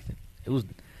 Yeah, I liked it. It was.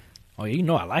 Oh, yeah, you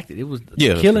know I liked it. It was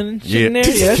Yeah. killing and shit in Yeah.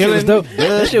 there. Yeah, that shit was dope.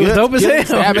 That shit was dope as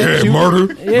hell.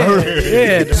 Murder.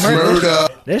 Yeah, the murder.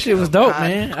 That shit was dope,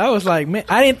 man. I was like, man,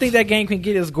 I didn't think that game could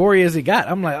get as gory as it got.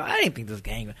 I'm like, I didn't think this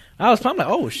game. I'm like,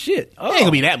 oh shit. Oh, Ain't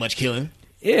gonna be that much killing.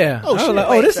 yeah. I was shit. like,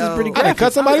 Wait, this so- is pretty I done graphic.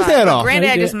 cut somebody's head off. Granddad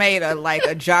He did. just made a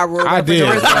Ja Rule I did.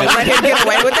 reference. Let him get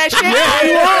away with that shit.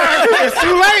 You are. It's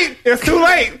too late. It's too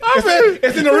late.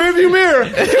 It's in the rearview mirror.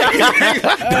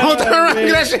 Don't turn around and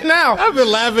get that shit now. I've been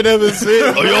laughing ever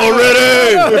since. Are y'all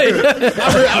ready?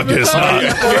 I guess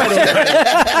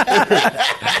not.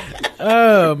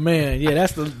 Oh man, yeah,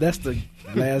 that's the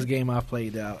last game I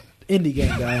played out. Indie game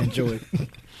that I enjoyed.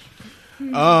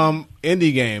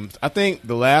 Indie games. I think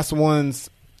the last ones,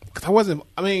 because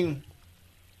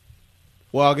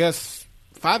I guess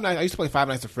Five Nights. I used to play Five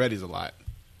Nights at Freddy's a lot.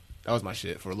 That was my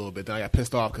shit for a little bit. Then I got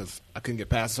pissed off because I couldn't get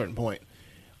past a certain point.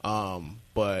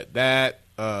 But that,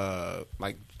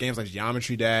 like games like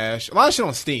Geometry Dash, a lot of shit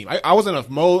on Steam. I was in a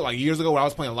mode like years ago where I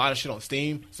was playing a lot of shit on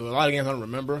Steam, so a lot of games I don't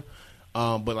remember.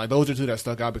 But like those are two that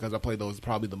stuck out because I played those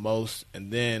probably the most.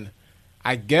 And then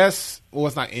I guess, well,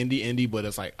 it's not indie, but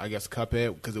it's like I guess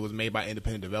Cuphead because it was made by an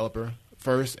independent developer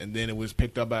first, and then it was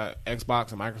picked up by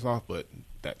Xbox and Microsoft, but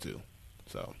that too.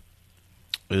 So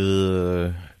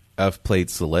I've played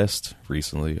Celeste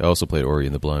recently. I also played Ori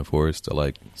and the Blind Forest. I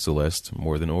like Celeste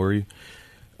more than Ori.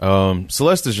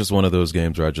 Celeste is just one of those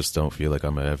games where I just don't feel like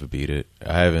I'm going to ever beat it.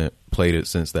 I haven't played it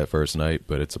since that first night,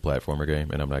 but it's a platformer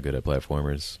game, and I'm not good at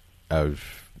platformers.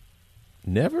 I've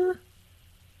never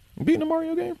beaten a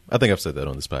Mario game. I think I've said that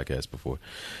on this podcast before.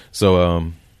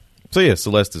 So yeah,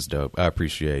 Celeste is dope. I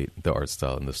appreciate the art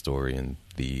style and the story and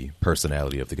the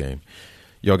personality of the game.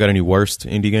 Y'all got any worst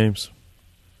indie games?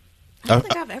 I don't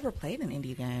think I've ever played an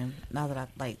indie game. Now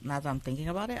that I'm thinking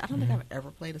about it, I don't think I've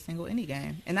ever played a single indie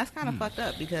game, and that's kind of fucked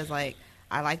up because like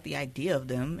I like the idea of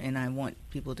them and I want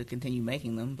people to continue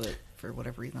making them, but for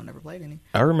whatever reason I've never played any.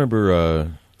 I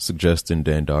remember suggesting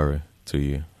Dandara to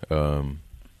you.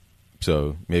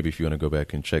 So maybe if you want to go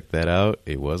back and check that out,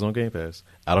 it was on Game Pass.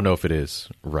 I don't know if it is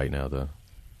right now though,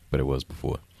 but it was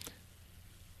before.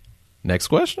 Next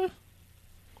question.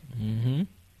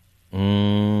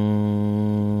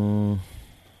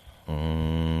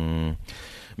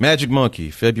 Magic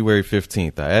Monkey, February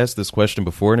 15th. I asked this question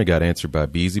before and it got answered by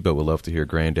Beezy, but would love to hear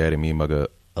Granddad and me Mugga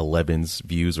 11's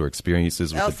views or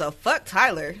experiences with So fuck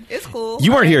Tyler. It's cool.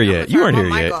 You weren't here I'm yet. gonna You weren't turn here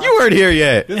my mic yet. off. You weren't here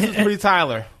yet. this is pretty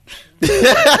Tyler. We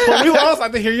would also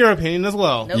like to hear your opinion as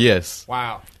well. Nope. Yes.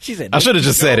 Wow. She said, I should have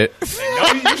just said it.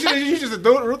 No, you should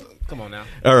do it. Come on now.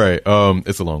 All right.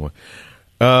 It's a long one.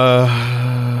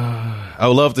 I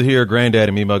would love to hear Granddad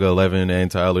and Me Mugga 11 and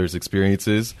Tyler's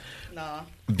experiences,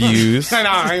 views,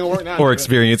 I ain't working out. or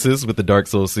experiences with the Dark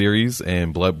Souls series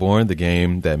and Bloodborne, the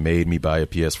game that made me buy a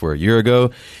PS4 a year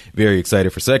ago. Very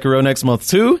excited for Sekiro next month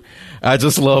too. I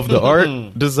just love the art,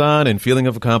 design, and feeling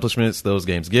of accomplishments those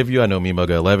games give you. I know Me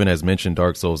Mugga 11 has mentioned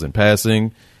Dark Souls in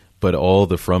passing, but all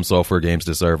the From Software games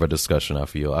deserve a discussion, I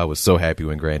feel. I was so happy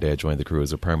when Granddad joined the crew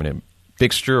as a permanent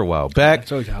fixture a while I back.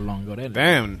 told you how long ago that is.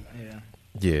 Damn.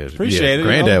 Yeah, Appreciate it,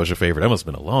 Granddad you know? was your favorite. That must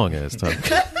have been a long ass time.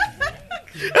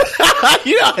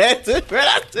 You don't have to.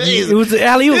 It was the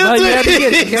alley-oop. You had to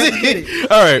get it. You had to get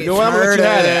it. All right. Yo, I'm gonna let you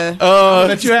have that.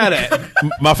 Let you have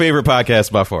that. My favorite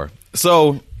podcast by far.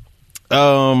 So,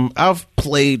 I've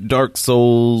played Dark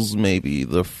Souls, maybe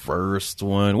the first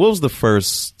one. What was the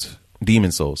first?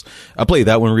 Demon Souls. I played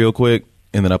that one real quick,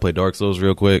 and then I played Dark Souls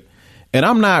real quick. And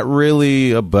I'm not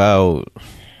really about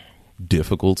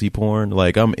difficulty porn.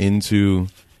 Like, I'm into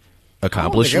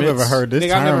accomplishments. I've ever heard this Nigga,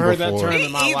 term I've never heard before. that term Me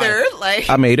in my either. life. Like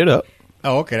I made it up.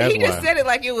 Oh, okay, that's he why. just said it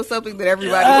like it was something that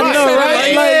everybody. I would know, say.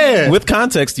 right? Yeah. With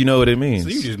context, you know what it means. So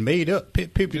you just made up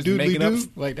pip Just doodly making up- doo?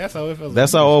 Like that's how it feels.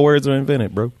 That's how all words are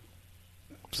invented, bro.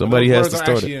 Somebody Those has words to aren't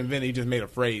start actually it. invented. He just made a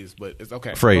phrase, but it's okay.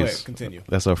 Go Phrase. ahead, continue.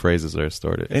 That's how phrases are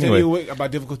started. Continue Anyway, about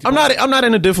difficulty. I'm not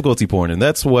into difficulty porn, and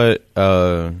that's what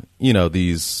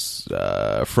these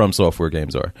From Software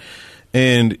games are.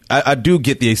 And I do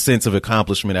get the sense of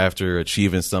accomplishment after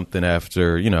achieving something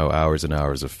after hours and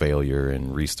hours of failure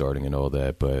and restarting and all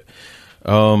that. But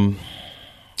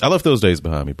I left those days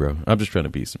behind me, bro. I'm just trying to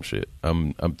beat some shit.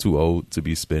 I'm too old to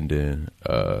be spending.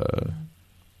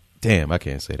 Damn, I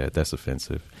can't say that. That's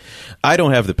offensive. I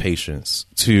don't have the patience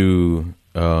to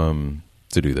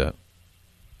do that.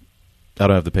 I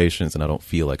don't have the patience, and I don't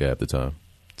feel like I have the time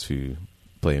to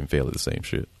play and fail at the same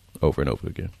shit over and over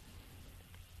again.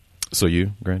 So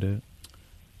you, Granddad?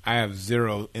 I have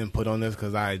zero input on this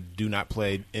because I do not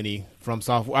play any From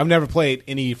Software. I've never played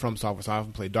any From Software. So I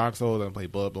haven't played Dark Souls. I haven't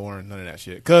played Bloodborne. None of that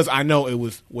shit. Because I know it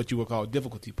was what you would call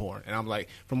difficulty porn. And I'm like,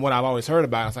 from what I've always heard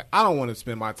about it, I was like, I don't want to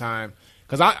spend my time.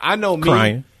 Because I know me.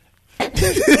 Crying. That's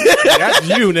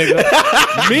you, nigga.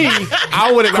 Me,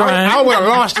 I would have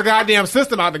launched the goddamn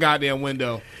system out the goddamn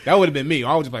window. That would have been me.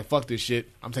 I would just be like, fuck this shit.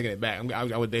 I'm taking it back.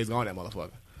 I would days gone that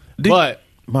motherfucker. But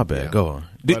My bad. Yeah. Go on.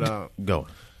 But, Go on.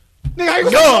 nigga, how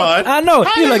you go on? I know.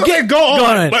 You're like, get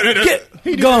going.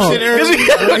 Get going.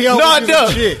 No, I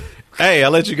don't. Hey,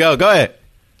 I'll let you go. Go ahead.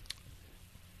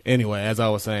 Anyway, as I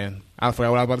was saying, I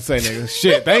forgot what I was about to say, nigga.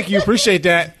 Shit, thank you, appreciate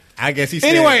that. I guess he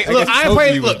said. Anyway, look, I ain't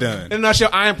played. Was Look, done. in a nutshell,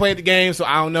 I ain't played the game, so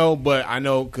I don't know. But I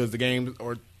know because the games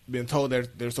are being told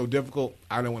they're so difficult.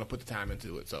 I don't want to put the time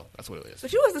into it, so that's what it is.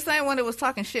 But you was the same one that was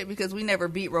talking shit because we never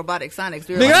beat Robotic Sonics.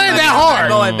 We were Nigga, that ain't that hard.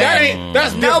 Going That back. ain't.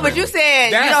 That's No, different. but you said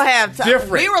you That's don't have time.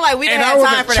 different. We were like, we didn't And have I was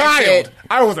time a for child. that shit.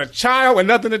 I was a child with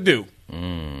nothing to do.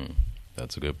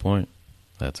 That's a good point.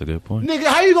 Nigga,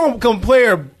 how you gonna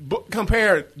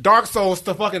compare Dark Souls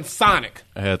to fucking Sonic?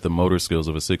 I had the motor skills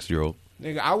of a 6-year-old.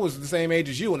 Nigga, I was the same age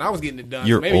as you when I was getting it done.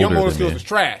 You're so maybe your older motor than skills me. was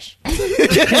trash. I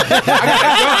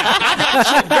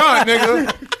got that done,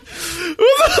 nigga.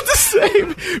 the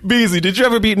same. Beezy, did you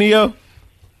ever beat Neo?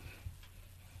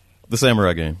 The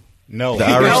samurai game. No, The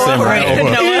Irish samurai.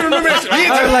 You remember that shit?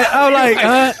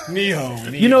 I was like, Neo.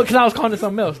 you know, because I was calling it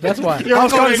something else. That's why. I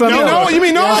was calling it something No, else. you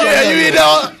mean no? Yeah, you mean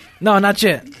no? No, not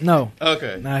yet. No.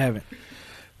 Okay. No, I haven't.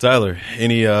 Tyler,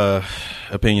 any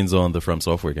opinions on the From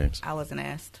Software games? I wasn't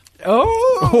asked.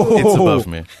 Oh. It's above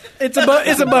me.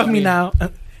 It's above me now.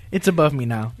 It's above me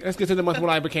now. Let's get to the month when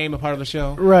I became a part of the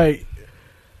show. Right.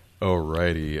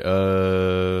 Alrighty.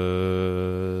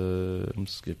 I'm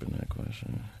skipping that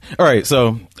question. All right,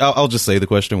 so I'll just say the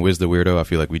question, Wiz the Weirdo. I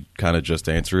feel like we kind of just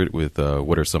answered it with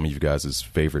what are some of you guys'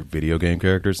 favorite video game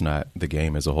characters, not the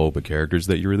game as a whole, but characters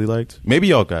that you really liked. Maybe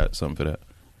y'all got something for that.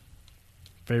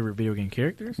 Favorite video game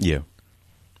characters? Yeah.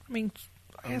 I mean,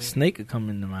 I guess Snake could come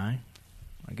into mind.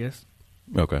 I guess.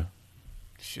 Okay.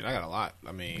 Shit, I got a lot.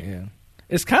 I mean, Yeah.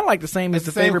 It's kind of like the same as it's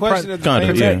the the same favorite question. part. As the Kind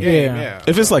of, favorite yeah. game, Yeah.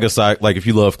 If it's like a side, like if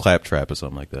you love Claptrap or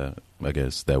something like that, I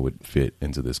guess that would fit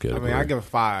into this I category. mean, I give it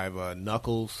 5.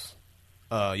 Knuckles,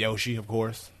 Yoshi, of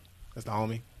course, that's the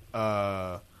homie.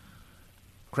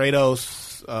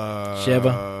 Kratos,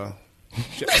 Sheva.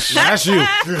 That's you,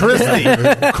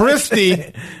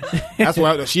 Christy. That's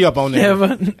why she up on there.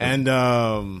 Sheva.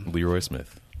 And Leroy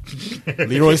Smith.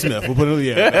 Leroy Smith. We'll put it.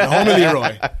 Yeah, the homie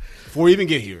Leroy. Before we even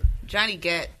get here, Johnny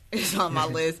Gat. is on my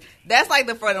list. That's like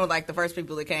the first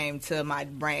people that came to my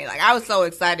brain. Like I was so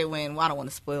excited when I don't want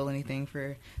to spoil anything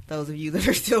for those of you that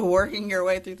are still working your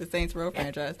way through the Saints Row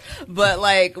franchise. But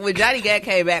like when Johnny Gat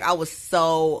came back, I was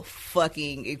so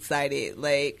fucking excited.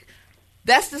 Like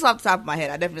that's just off the top of my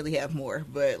head. I definitely have more,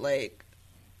 but like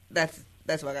that's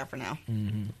what I got for now.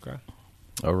 Mm-hmm. Okay.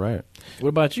 All right. What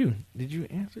about you? Did you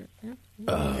answer? Yeah.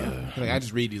 I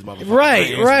just read these motherfuckers.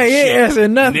 Right. Yeah, answer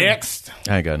nothing. Next.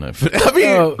 I ain't got nothing. I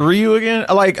mean, Ryu again.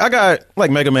 Like I got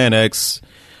like Mega Man X,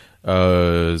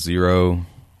 Zero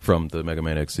from the Mega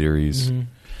Man X series.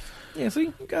 Mm-hmm. Yeah, see,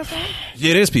 you got something.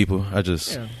 Yeah, there's people. I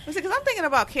just Because I'm thinking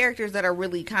about characters that are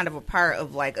really kind of a part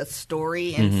of like a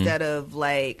story instead of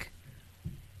like.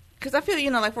 Because I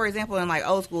feel, like, for example, in, like,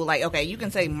 old school, like, okay, you can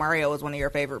say Mario is one of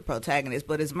your favorite protagonists,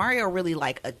 but is Mario really,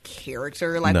 like, a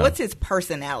character? Like, No. what's his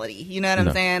personality? You know what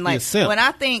I'm saying? Like, He's a simp. when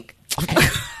I think...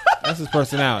 That's his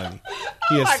personality.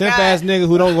 He a my simp-ass nigga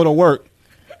who don't go to work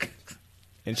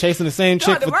and chasing the same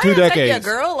chick did for Mario 2 take decades.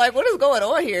 your girl? Like, what is going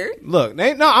on here? Look,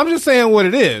 I'm just saying what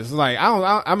it is. Like,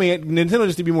 I mean, Nintendo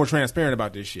just to be more transparent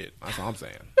about this shit. That's all I'm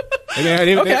saying.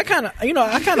 Okay, I kind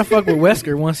of fuck with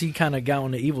Wesker once he kind of got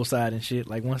on the evil side and shit.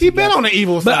 Like once he been on the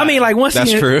evil side. But I mean, like once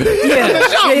That's he, true.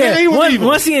 Yeah. He was evil.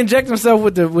 Once he injected himself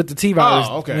with the T-virus,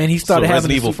 okay. man, he started having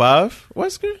Resident Evil 5.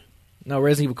 Wesker. No,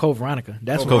 Resident Evil Code Veronica.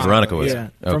 That's Code what- Veronica was. Yeah,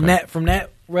 Okay. from that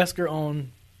Wesker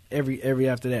on every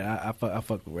after that, I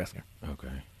fuck with Wesker. Okay.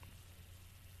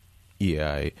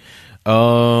 Yeah.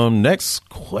 All right. Next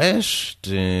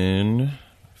question.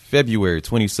 February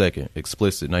 22nd.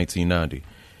 Explicit 1990.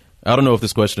 I don't know if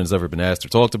this question has ever been asked or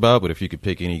talked about, but if you could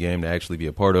pick any game to actually be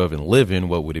a part of and live in,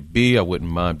 what would it be? I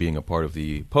wouldn't mind being a part of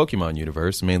the Pokemon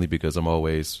universe, mainly because I've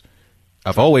always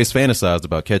fantasized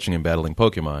about catching and battling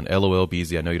Pokemon. LOL,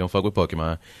 BZ, I know you don't fuck with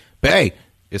Pokemon, but hey,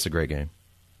 it's a great game.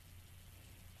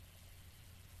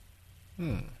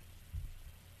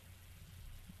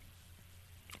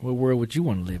 What world would you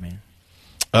want to live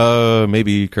in?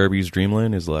 Maybe Kirby's Dream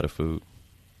Land is a lot of food.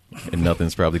 And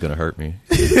nothing's probably going to hurt me.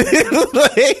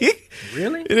 Like,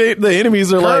 Really? the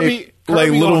enemies are Kirby like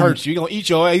little. gonna hurt you. He gonna eat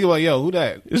your ass. You like, yo, who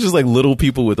that? It's just like little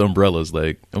people with umbrellas.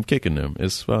 Like I'm kicking them.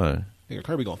 It's fine. Nigga,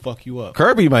 Kirby gonna fuck you up.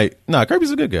 Kirby's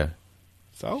a good guy.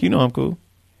 So You know I'm cool.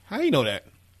 how you know that?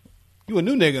 You a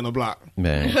new nigga in the block.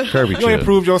 Man, Kirby. You chill. ain't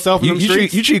improved yourself in You, them you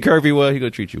streets. treat you treat Kirby well, he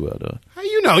gonna treat you well though. How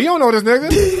you know? You don't know this nigga.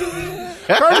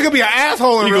 Kirby could be an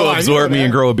asshole in You real gonna life. absorb You me know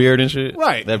and that. grow a beard and shit.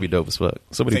 Right. That'd be dope as fuck.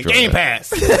 Somebody Say draw Game that.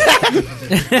 Pass.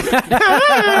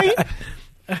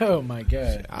 Oh my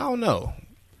god! I don't know,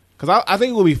 because I think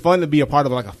it would be fun to be a part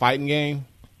of like a fighting game.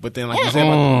 But then, like you said,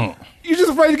 like, you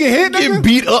just afraid to get hit. Nigga? Get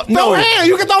beat up. Throw No, hands.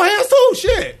 You can throw hands too.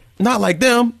 Shit. not like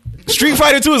them. Street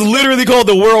Fighter 2 is literally called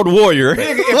the World Warrior.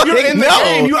 Nigga, if you're in the No.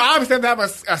 game, you obviously have to have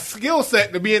a skill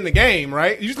set to be in the game,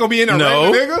 right? You just gonna be in there,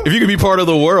 No, regular nigga. if you could be part of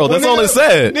the world, Well, that's all nigga, it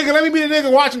said. Nigga, let me be the nigga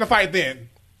watching the fight then.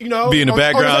 You know, Be in the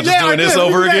background just I doing did. this We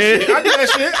over do that again. shit. I did that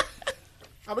shit.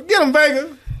 I'm gonna get him,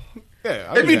 Vega. Yeah,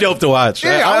 I'll It'd do be that. dope to watch.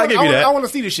 Yeah, I'll give you that. I want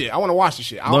to see the shit. I want to watch the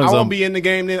shit. I long as won't I'm- be in the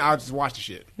game then. I'll just watch the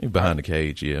shit. You're behind the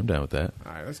cage. Yeah, I'm down with that.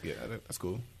 All right, that's good. That's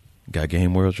cool. Got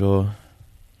Game World, y'all.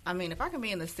 I mean, if I can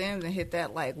be in The Sims and hit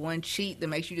that, like, one cheat that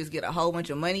makes you just get a whole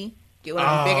bunch of money, get one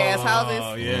of them big-ass houses.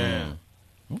 Oh, yeah.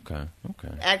 Okay.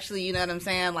 Actually, you know what I'm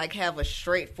saying? Like, have a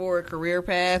straightforward career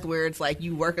path where it's like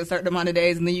you work a certain amount of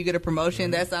days and then you get a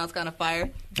promotion. That sounds kind of fire.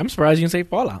 I'm surprised you didn't say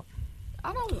Fallout.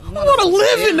 I don't want to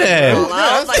live in that.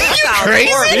 I was like, that sounds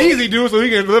crazy? horrible. Easy, dude, so he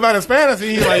can live out his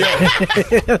fantasy. He's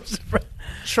like, yo,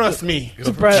 trust me.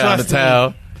 Surprised.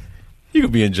 Chinatown. You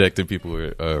could be injecting people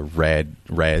with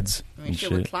rads I mean, and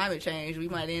shit, with shit. climate change, we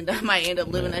might end up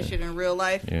living that shit in real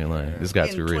life. Yeah, like this got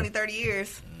to in be real. 20, 30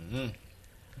 years.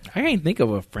 I can't think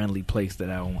of a friendly place that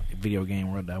I want, video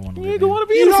game world that I want to live You in. want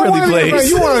to be You in a don't friendly want to place.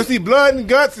 You want to see blood and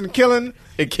guts and killing.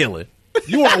 and kill it.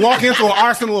 You want to walk into an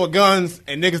arsenal of guns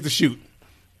and niggas to shoot.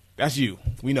 That's you.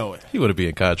 We know it. You want to be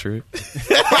in Contra.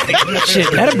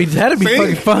 Shit, that'd be See?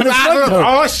 fucking fun as fuck though.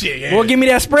 Oh, shit, yeah. Boy, give me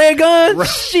that spray gun.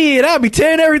 Shit, I'd be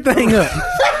tearing everything up.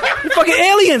 You fucking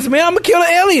aliens, man. I'm gonna kill the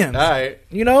aliens. All right.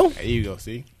 You know? There you go,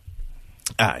 see?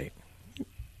 All right.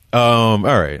 All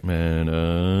right, man.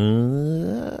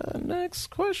 Next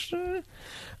question.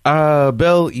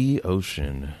 Belle E.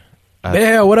 Ocean.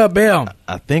 Bell, what up, Bell?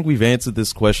 I think we've answered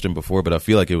this question before, but I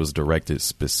feel like it was directed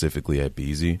specifically at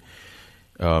Beezy.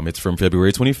 It's from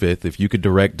February 25th. If you could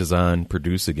direct, design,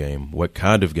 produce a game, what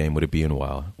kind of game would it be and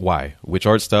why? Which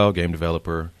art style, game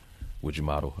developer would you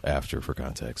model after for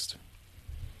context?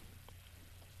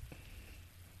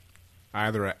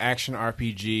 Either an action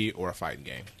RPG or a fighting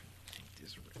game.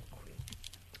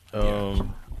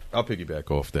 I'll piggyback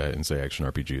off that and say action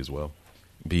RPG as well.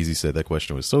 Beezy said that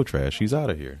question was so trash. He's out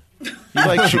of here.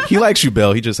 He likes you,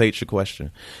 Bell. He just hates your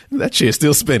question. That shit's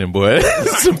still spinning, boy.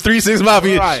 Some 3-6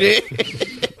 Mafia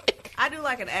shit. I do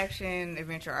like an action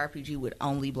adventure RPG with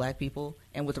only black people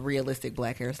and with realistic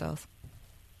black hairstyles.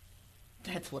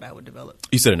 That's what I would develop.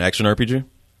 You said an action RPG?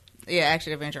 Yeah,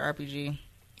 action adventure RPG.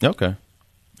 Okay,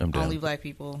 I'm down. Only black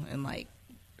people and like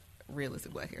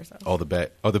realistic black hairstyles. All the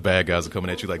bad guys are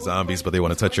coming at you like zombies, but they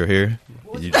want to touch your hair.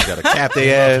 You just gotta cap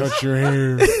their ass. Touch your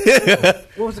hair.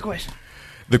 What was the question?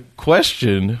 The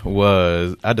question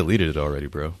was, I deleted it already,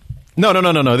 bro. No.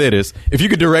 There it is. If you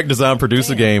could direct, design, produce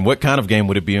a game, what kind of game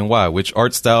would it be and why? Which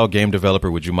art style, game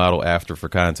developer would you model after for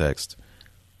context?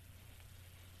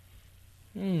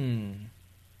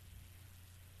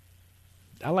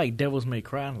 I like Devil's May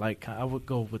Cry. Like I would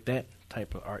go with that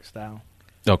type of art style.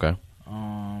 Okay.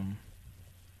 I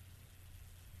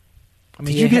mean,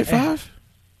 Did you get 5?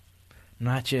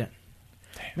 Not yet.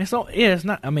 I mean, so yeah, it's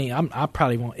not. I mean, I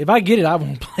probably won't. If I get it, I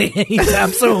won't play it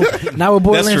anytime soon. Not with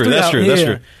Borderlands 3 out. That's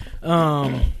true.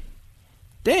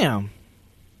 Damn,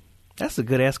 that's a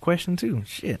good ass question too.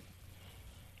 Shit,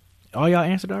 all y'all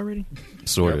answered already.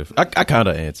 Sort of. I kind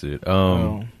of answered.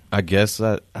 I guess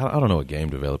I don't know what game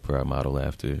developer I model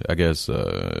after. I guess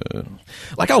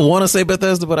like I want to say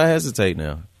Bethesda, but I hesitate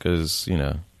now because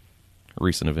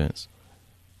recent events.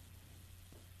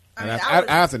 I mean,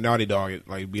 I have to Naughty Dog it,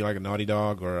 like be like a Naughty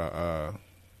Dog or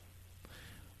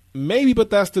maybe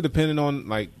Bethesda, depending on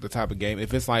like the type of game.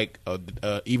 If it's like a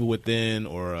Evil Within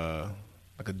or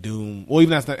like a Doom, well,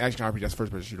 even that's not action RPG, that's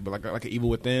first person shooter, but like an Evil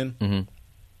Within.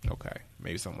 Mm-hmm. Okay,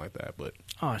 maybe something like that. But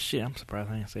oh shit, I'm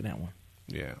surprised I didn't say that one.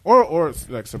 Yeah, or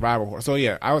like survival horror. So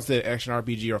yeah, I would say action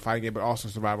RPG or fighting game, but also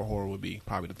survival horror would be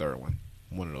probably the third one.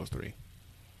 One of those 3.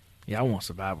 Yeah, I want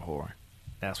survival horror.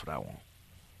 That's what I want.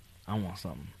 I want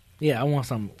something. Yeah, I want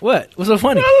something. What? What's so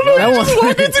funny? I want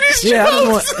He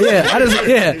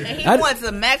wants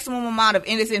the maximum amount of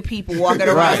innocent people walking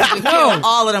around. To kill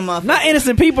all of them up. Not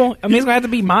innocent people. I mean, it's gonna have to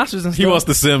be monsters and stuff. He wants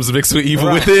the Sims mixed with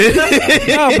Evil Within.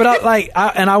 No, but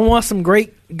I want some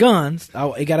great guns.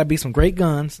 It gotta be some great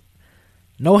guns.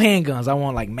 No handguns. I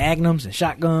want like magnums and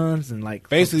shotguns and like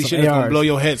basically some shit that's gonna blow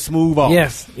your head smooth off.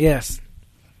 Yes.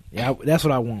 Yeah, that's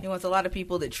what I want. He wants a lot of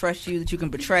people that trust you that you can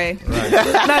betray. Right.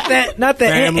 not that.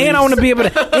 And I want to be able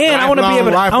to. And I want to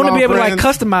be able to like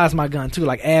customize my gun too,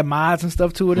 like add mods and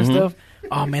stuff to it and stuff.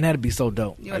 Oh man, that'd be so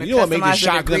dope. You know what make the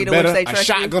shotgun better? A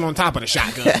shotgun on top of the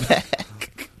shotgun.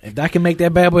 If I can make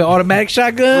that bad boy automatic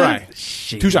shotgun, right?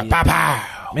 Shit. 2 shot, pow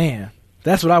pow. Man,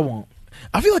 that's what I want.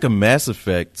 I feel like a Mass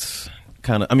Effect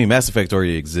kind of. I mean, Mass Effect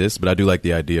already exists, but I do like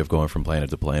the idea of going from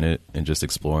planet to planet and just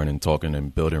exploring and talking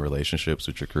and building relationships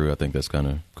with your crew. I think that's kind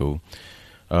of cool.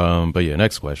 But yeah,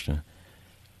 next question.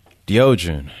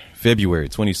 Diogen, February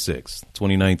 26th,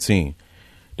 2019.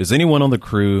 Does anyone on the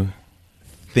crew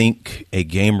think a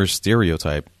gamer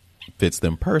stereotype fits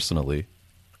them personally?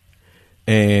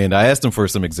 And I asked him for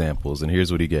some examples, and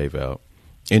here's what he gave out.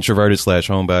 Introverted /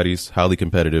 homebodies, highly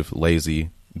competitive, lazy,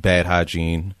 bad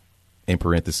hygiene, in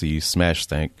parentheses, smash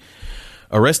stank,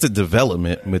 arrested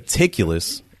development,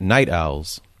 meticulous, night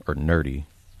owls, or nerdy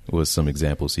was some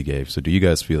examples he gave. So do you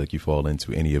guys feel like you fall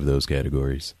into any of those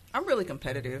categories? I'm really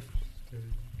competitive.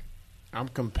 I'm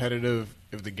competitive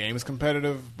if the game is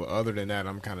competitive, but other than that,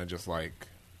 I'm kind of just like,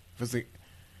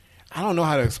 I don't know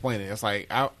how to explain it. It's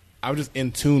like I'm just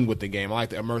in tune with the game. I like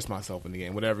to immerse myself in the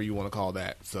game, whatever you want to call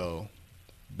that. So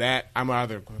that I'm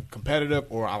either competitive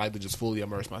or I like to just fully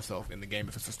immerse myself in the game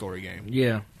if it's a story game.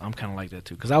 Yeah, I'm kind of like that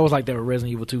too. Because I was like that when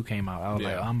Resident Evil 2 came out. I was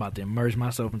like, I'm about to immerse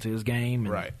myself into this game.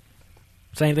 And right.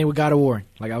 Same thing with God of War.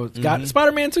 Like I was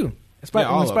Spider-Man too.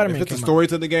 Spider-Man if it's a story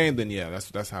to the game, then yeah,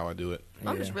 that's how I do it.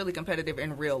 I'm just really competitive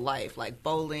in real life, like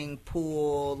bowling,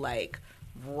 pool, like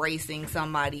racing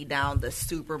somebody down the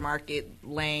supermarket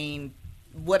lane,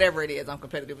 whatever it is. I'm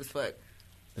competitive as fuck.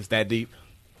 It's that deep.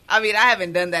 I mean, I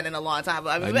haven't done that in a long time,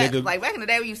 but I mean, back in the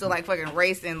day, we used to like fucking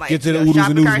race and like get to the oodles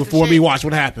and noodles before me. Watch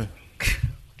what happened.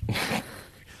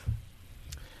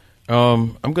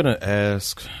 I'm gonna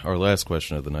ask our last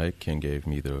question of the night. Ken gave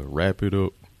me the wrap it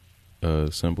up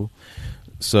symbol.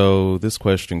 So this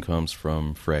question comes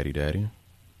from Fratty Daddy,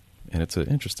 and it's an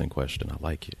interesting question. I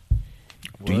like it.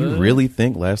 Do you really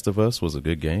think Last of Us was a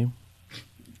good game?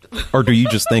 Or do you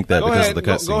just think that because of the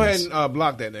cutscenes? Go ahead and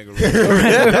block that nigga.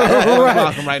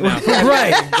 Block him right now.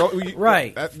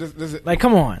 Right. Like,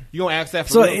 come on. You gonna ask that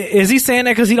for So real? is he saying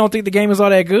that because he don't think the game is all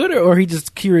that good, or he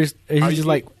just curious? He's just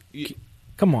like,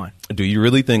 come on. Do you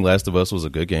really think Last of Us was a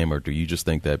good game, or do you just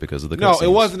think that because of the cutscenes? No,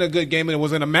 it wasn't a good game, and it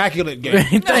was an immaculate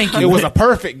game. Thank you. It was a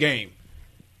perfect game.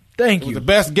 Thank It was you. the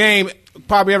best game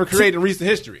probably ever created in recent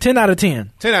history. 10 out of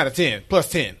 10. 10 out of 10, plus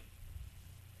 10.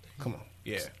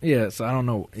 Yeah, so I don't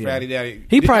know. Yeah. Fatty Daddy.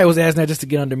 He probably was asking that just to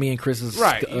get under me and Chris's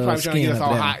Right. He probably trying to skin. get us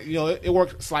all evidently. hot. You know, it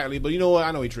worked slightly, but you know what?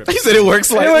 I know he tripped. He said it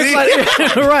works like, It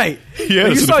was like right. Yeah, you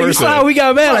that's saw the you first saw time. how we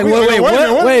got mad.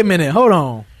 Like, wait a minute, hold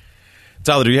on.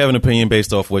 Tyler, do you have an opinion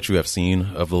based off what you have seen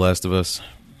of The Last of Us?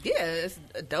 Yeah, it's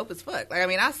dope as fuck. Like, I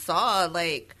mean, I saw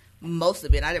like most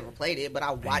of it. I never played it, but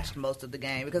I watched most of the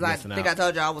game because I think I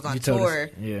told you I was on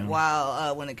tour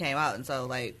while when it came out, and so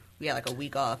like we had like a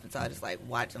week off, and so I just like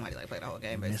watched somebody like play the whole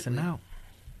game. Basically.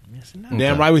 Missing out.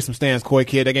 Damn right, we some stands, Koi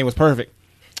Kid. That game was perfect.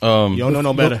 You don't know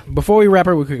no better. Before we wrap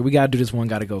it real quick, we gotta do this one.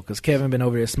 Gotta go because Kevin been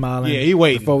over there smiling. Yeah, he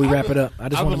waiting. Before we wrap it up, I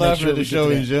just want to make sure at the we show get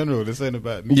to in that. general. This ain't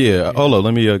about me. Yeah, hold on.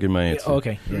 Let me get my answer.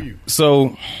 Okay. Yeah.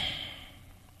 So,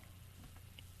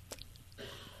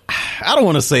 I don't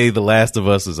want to say The Last of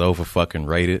Us is over fucking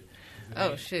rated,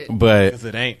 Oh shit! but Because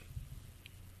it ain't.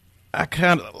 I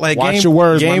kind of like Watch your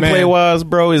words, my man. gameplay wise,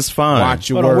 bro, is fine. Watch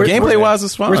your Hold on, words. Gameplay wise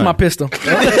is fine. Where's my pistol? Go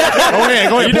ahead. You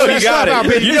know Pull you that got stuff out, it.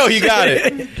 baby. You know you got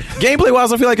it. Gameplay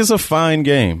wise, I feel like it's a fine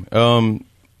game.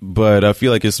 But I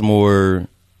feel like it's more,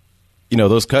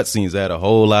 those cutscenes add a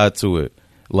whole lot to it.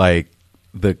 Like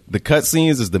the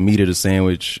cutscenes is the meat of the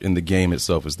sandwich, and the game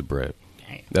itself is the bread.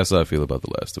 That's how I feel about The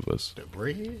Last of Us. The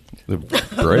bread? The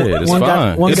bread is One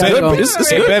fine. one It's gotta good. go. It's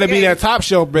It good. better be that top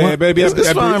shelf bread. Better be It's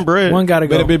that fine bread. One gotta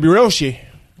Better go. be brioche.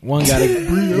 One gotta.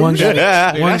 One Yeah.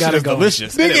 gotta. One That shit gotta is go.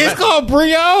 delicious. Nigga, it's called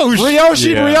brioche. Brioche,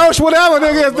 Yeah. brioche, whatever.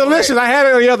 Nigga, it's delicious. I had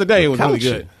it the other day. It was really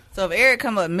good. So if Eric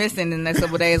come up missing in the next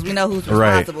couple of days, we know who's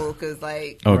Right. responsible because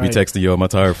like I'm gonna Right. be texting yo, my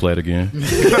tire flat again.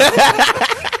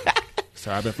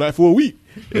 Sorry, I've been flat for a week.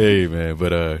 Hey man,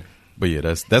 but yeah,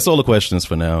 that's all the questions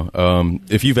for now.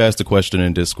 If you've asked a question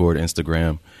in Discord,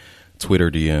 Instagram, Twitter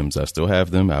DMs, I still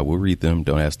have them. I will read them.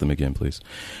 Don't ask them again, please.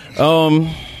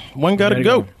 One gotta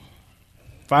go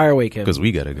Fire away, Kevin. because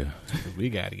we gotta go. We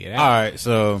got to get All out. right,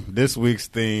 so this week's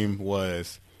theme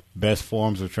was best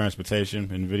forms of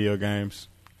transportation in video games,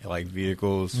 like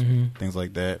vehicles, things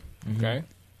like that. Okay.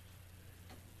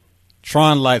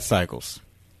 Tron Light Cycles,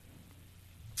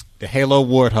 the Halo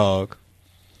Warthog,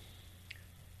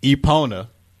 Epona,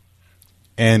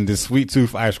 and the Sweet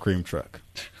Tooth ice cream truck.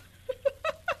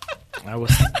 I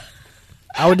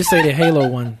would just say the Halo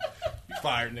one. You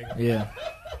fired, nigga. Yeah,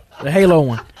 the Halo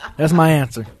one. That's my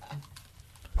answer.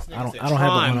 I don't have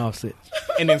it one offset.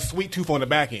 And then Sweet Tooth on the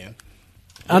back end.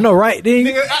 I know, right? Then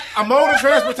Nigga, a mode of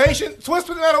transportation?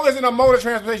 Twisted Metal isn't a mode of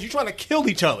transportation. You're trying to kill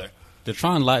each other. The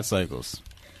Tron Light Cycles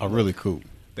are really cool.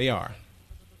 They are.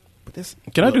 But this.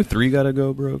 Can I do 3 gotta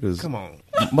go, bro? Because Come on.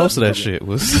 most of that shit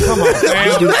was. Come on, fam. I'm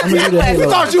gonna do the I Halo.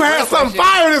 thought you had something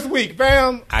fire this week,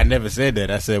 fam. I never said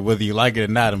that. I said whether you like it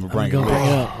or not, I'm gonna I'm bring it gonna bring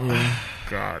it up. up. Yeah.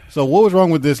 God. So what was wrong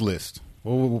with this list?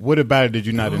 What about it did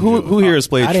you not enjoy? who here has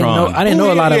played I didn't Tron? know. I didn't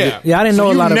know a lot of Yeah. it. Yeah, I didn't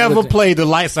know So a lot you of. never it. played the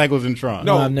light cycles in Tron.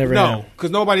 No, I've never no, had.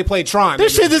 because nobody played Tron.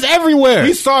 This nigga. shit is everywhere.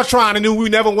 We saw Tron and knew we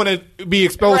never want to be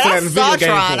exposed to I that in saw video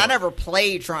game Tron. form. I never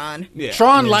played Tron. Yeah.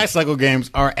 Tron light cycle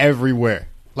games are everywhere.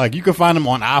 Like you can find them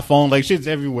on iPhone. Like shit's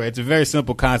everywhere. It's a very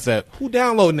simple concept. Who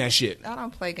downloading that shit? I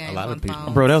don't play games lot of on people.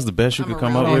 phone. Bro, that was the best you I'm could a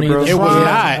come real up one. with, bro. It It was Tron.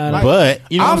 not, but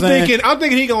you know I'm what I'm saying?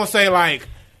 thinking he gonna say like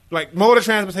mode of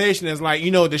transportation is like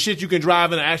the shit you can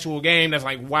drive in an actual game that's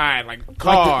like wide, like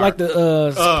car, Like the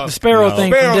Sparrow no. thing.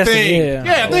 from Sparrow Destiny, thing.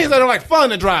 Yeah, things that are like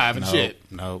fun to drive and shit.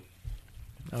 Nope.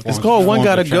 It's called One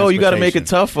Gotta Go. You gotta make it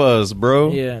tough for us,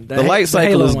 bro. Yeah, the light the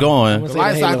cycle Halo is one. gone. I'm The gonna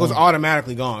life say the cycle is Halo one.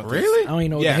 automatically gone. Really? I don't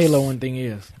even know what Yes. the Halo one thing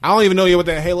is. I don't even know what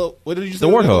that Halo. What did you say? The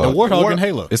Warthog. The Warthog and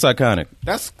Halo. It's iconic.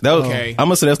 That's That was, okay. I'm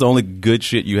gonna say that's the only good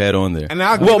shit you had on there. And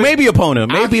I'll well, give it- maybe Epona. I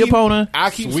Maybe keep- Epona. I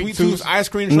keep Sweet Sweet Tooth. Tooth's ice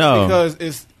cream truck No. because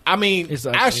it's. I mean, It's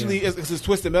actually, it's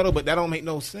Twisted Metal, but that don't make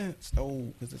no sense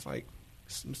though because it's like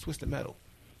it's Twisted Metal.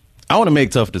 I want to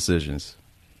make tough decisions.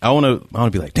 I want to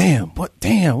be like, damn, what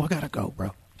gotta go,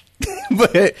 bro.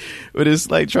 but it's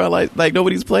like try like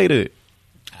nobody's played it.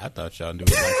 I thought y'all knew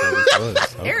what light cycles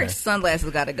was. Okay. Eric's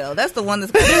sunglasses got to go. That's the one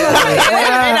that's got to go.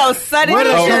 Ain't no sun in Where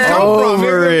does here. it come from? Over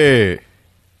nigga? it.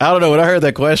 I don't know. When I heard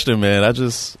that question, man, I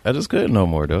just couldn't no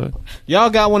more, dog. Y'all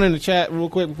got one in the chat real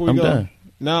quick before we I'm go. done.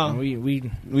 No, We we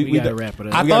gotta d- wrap it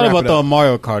up. I We thought gotta wrap about it the up.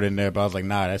 Mario Kart in there, but I was like,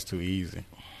 nah, that's too easy.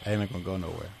 I ain't gonna go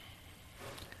nowhere.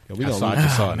 we I gonna saw, I lose.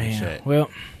 just saw it in the Man, chat. well,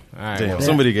 All right, Damn, well,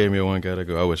 somebody gave me a One Gotta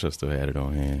Go. I wish I still had it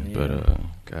on hand, but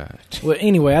God. well.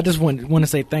 Anyway, I just want to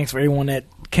say thanks for everyone that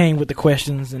came with the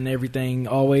questions and everything.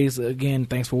 Always, again,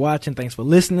 thanks for watching. Thanks for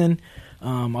listening.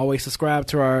 Always subscribe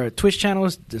to our Twitch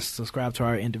channels. Just subscribe to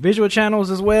our individual channels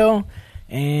as well.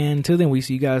 And until then, we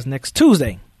see you guys next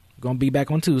Tuesday. We're gonna be back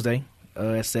on Tuesday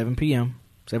at 7 p.m.,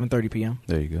 7:30 p.m.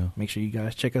 There you go. Make sure you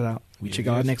guys check us out. We check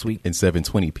out next week. In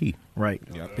 720p. Right.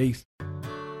 Peace.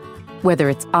 Whether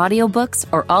it's audiobooks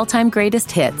or all-time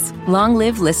greatest hits, long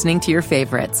live listening to your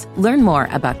favorites. Learn more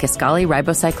about Kisqali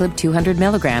Ribociclib 200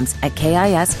 milligrams at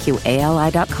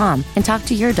KISQALI.com and talk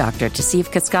to your doctor to see if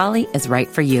Kisqali is right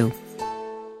for you.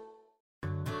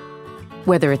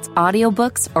 Whether it's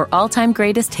audiobooks or all-time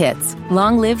greatest hits,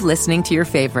 long live listening to your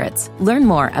favorites. Learn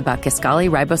more about Kisqali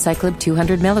Ribociclib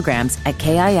 200 milligrams at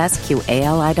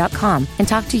KISQALI.com and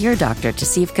talk to your doctor to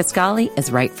see if Kisqali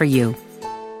is right for you.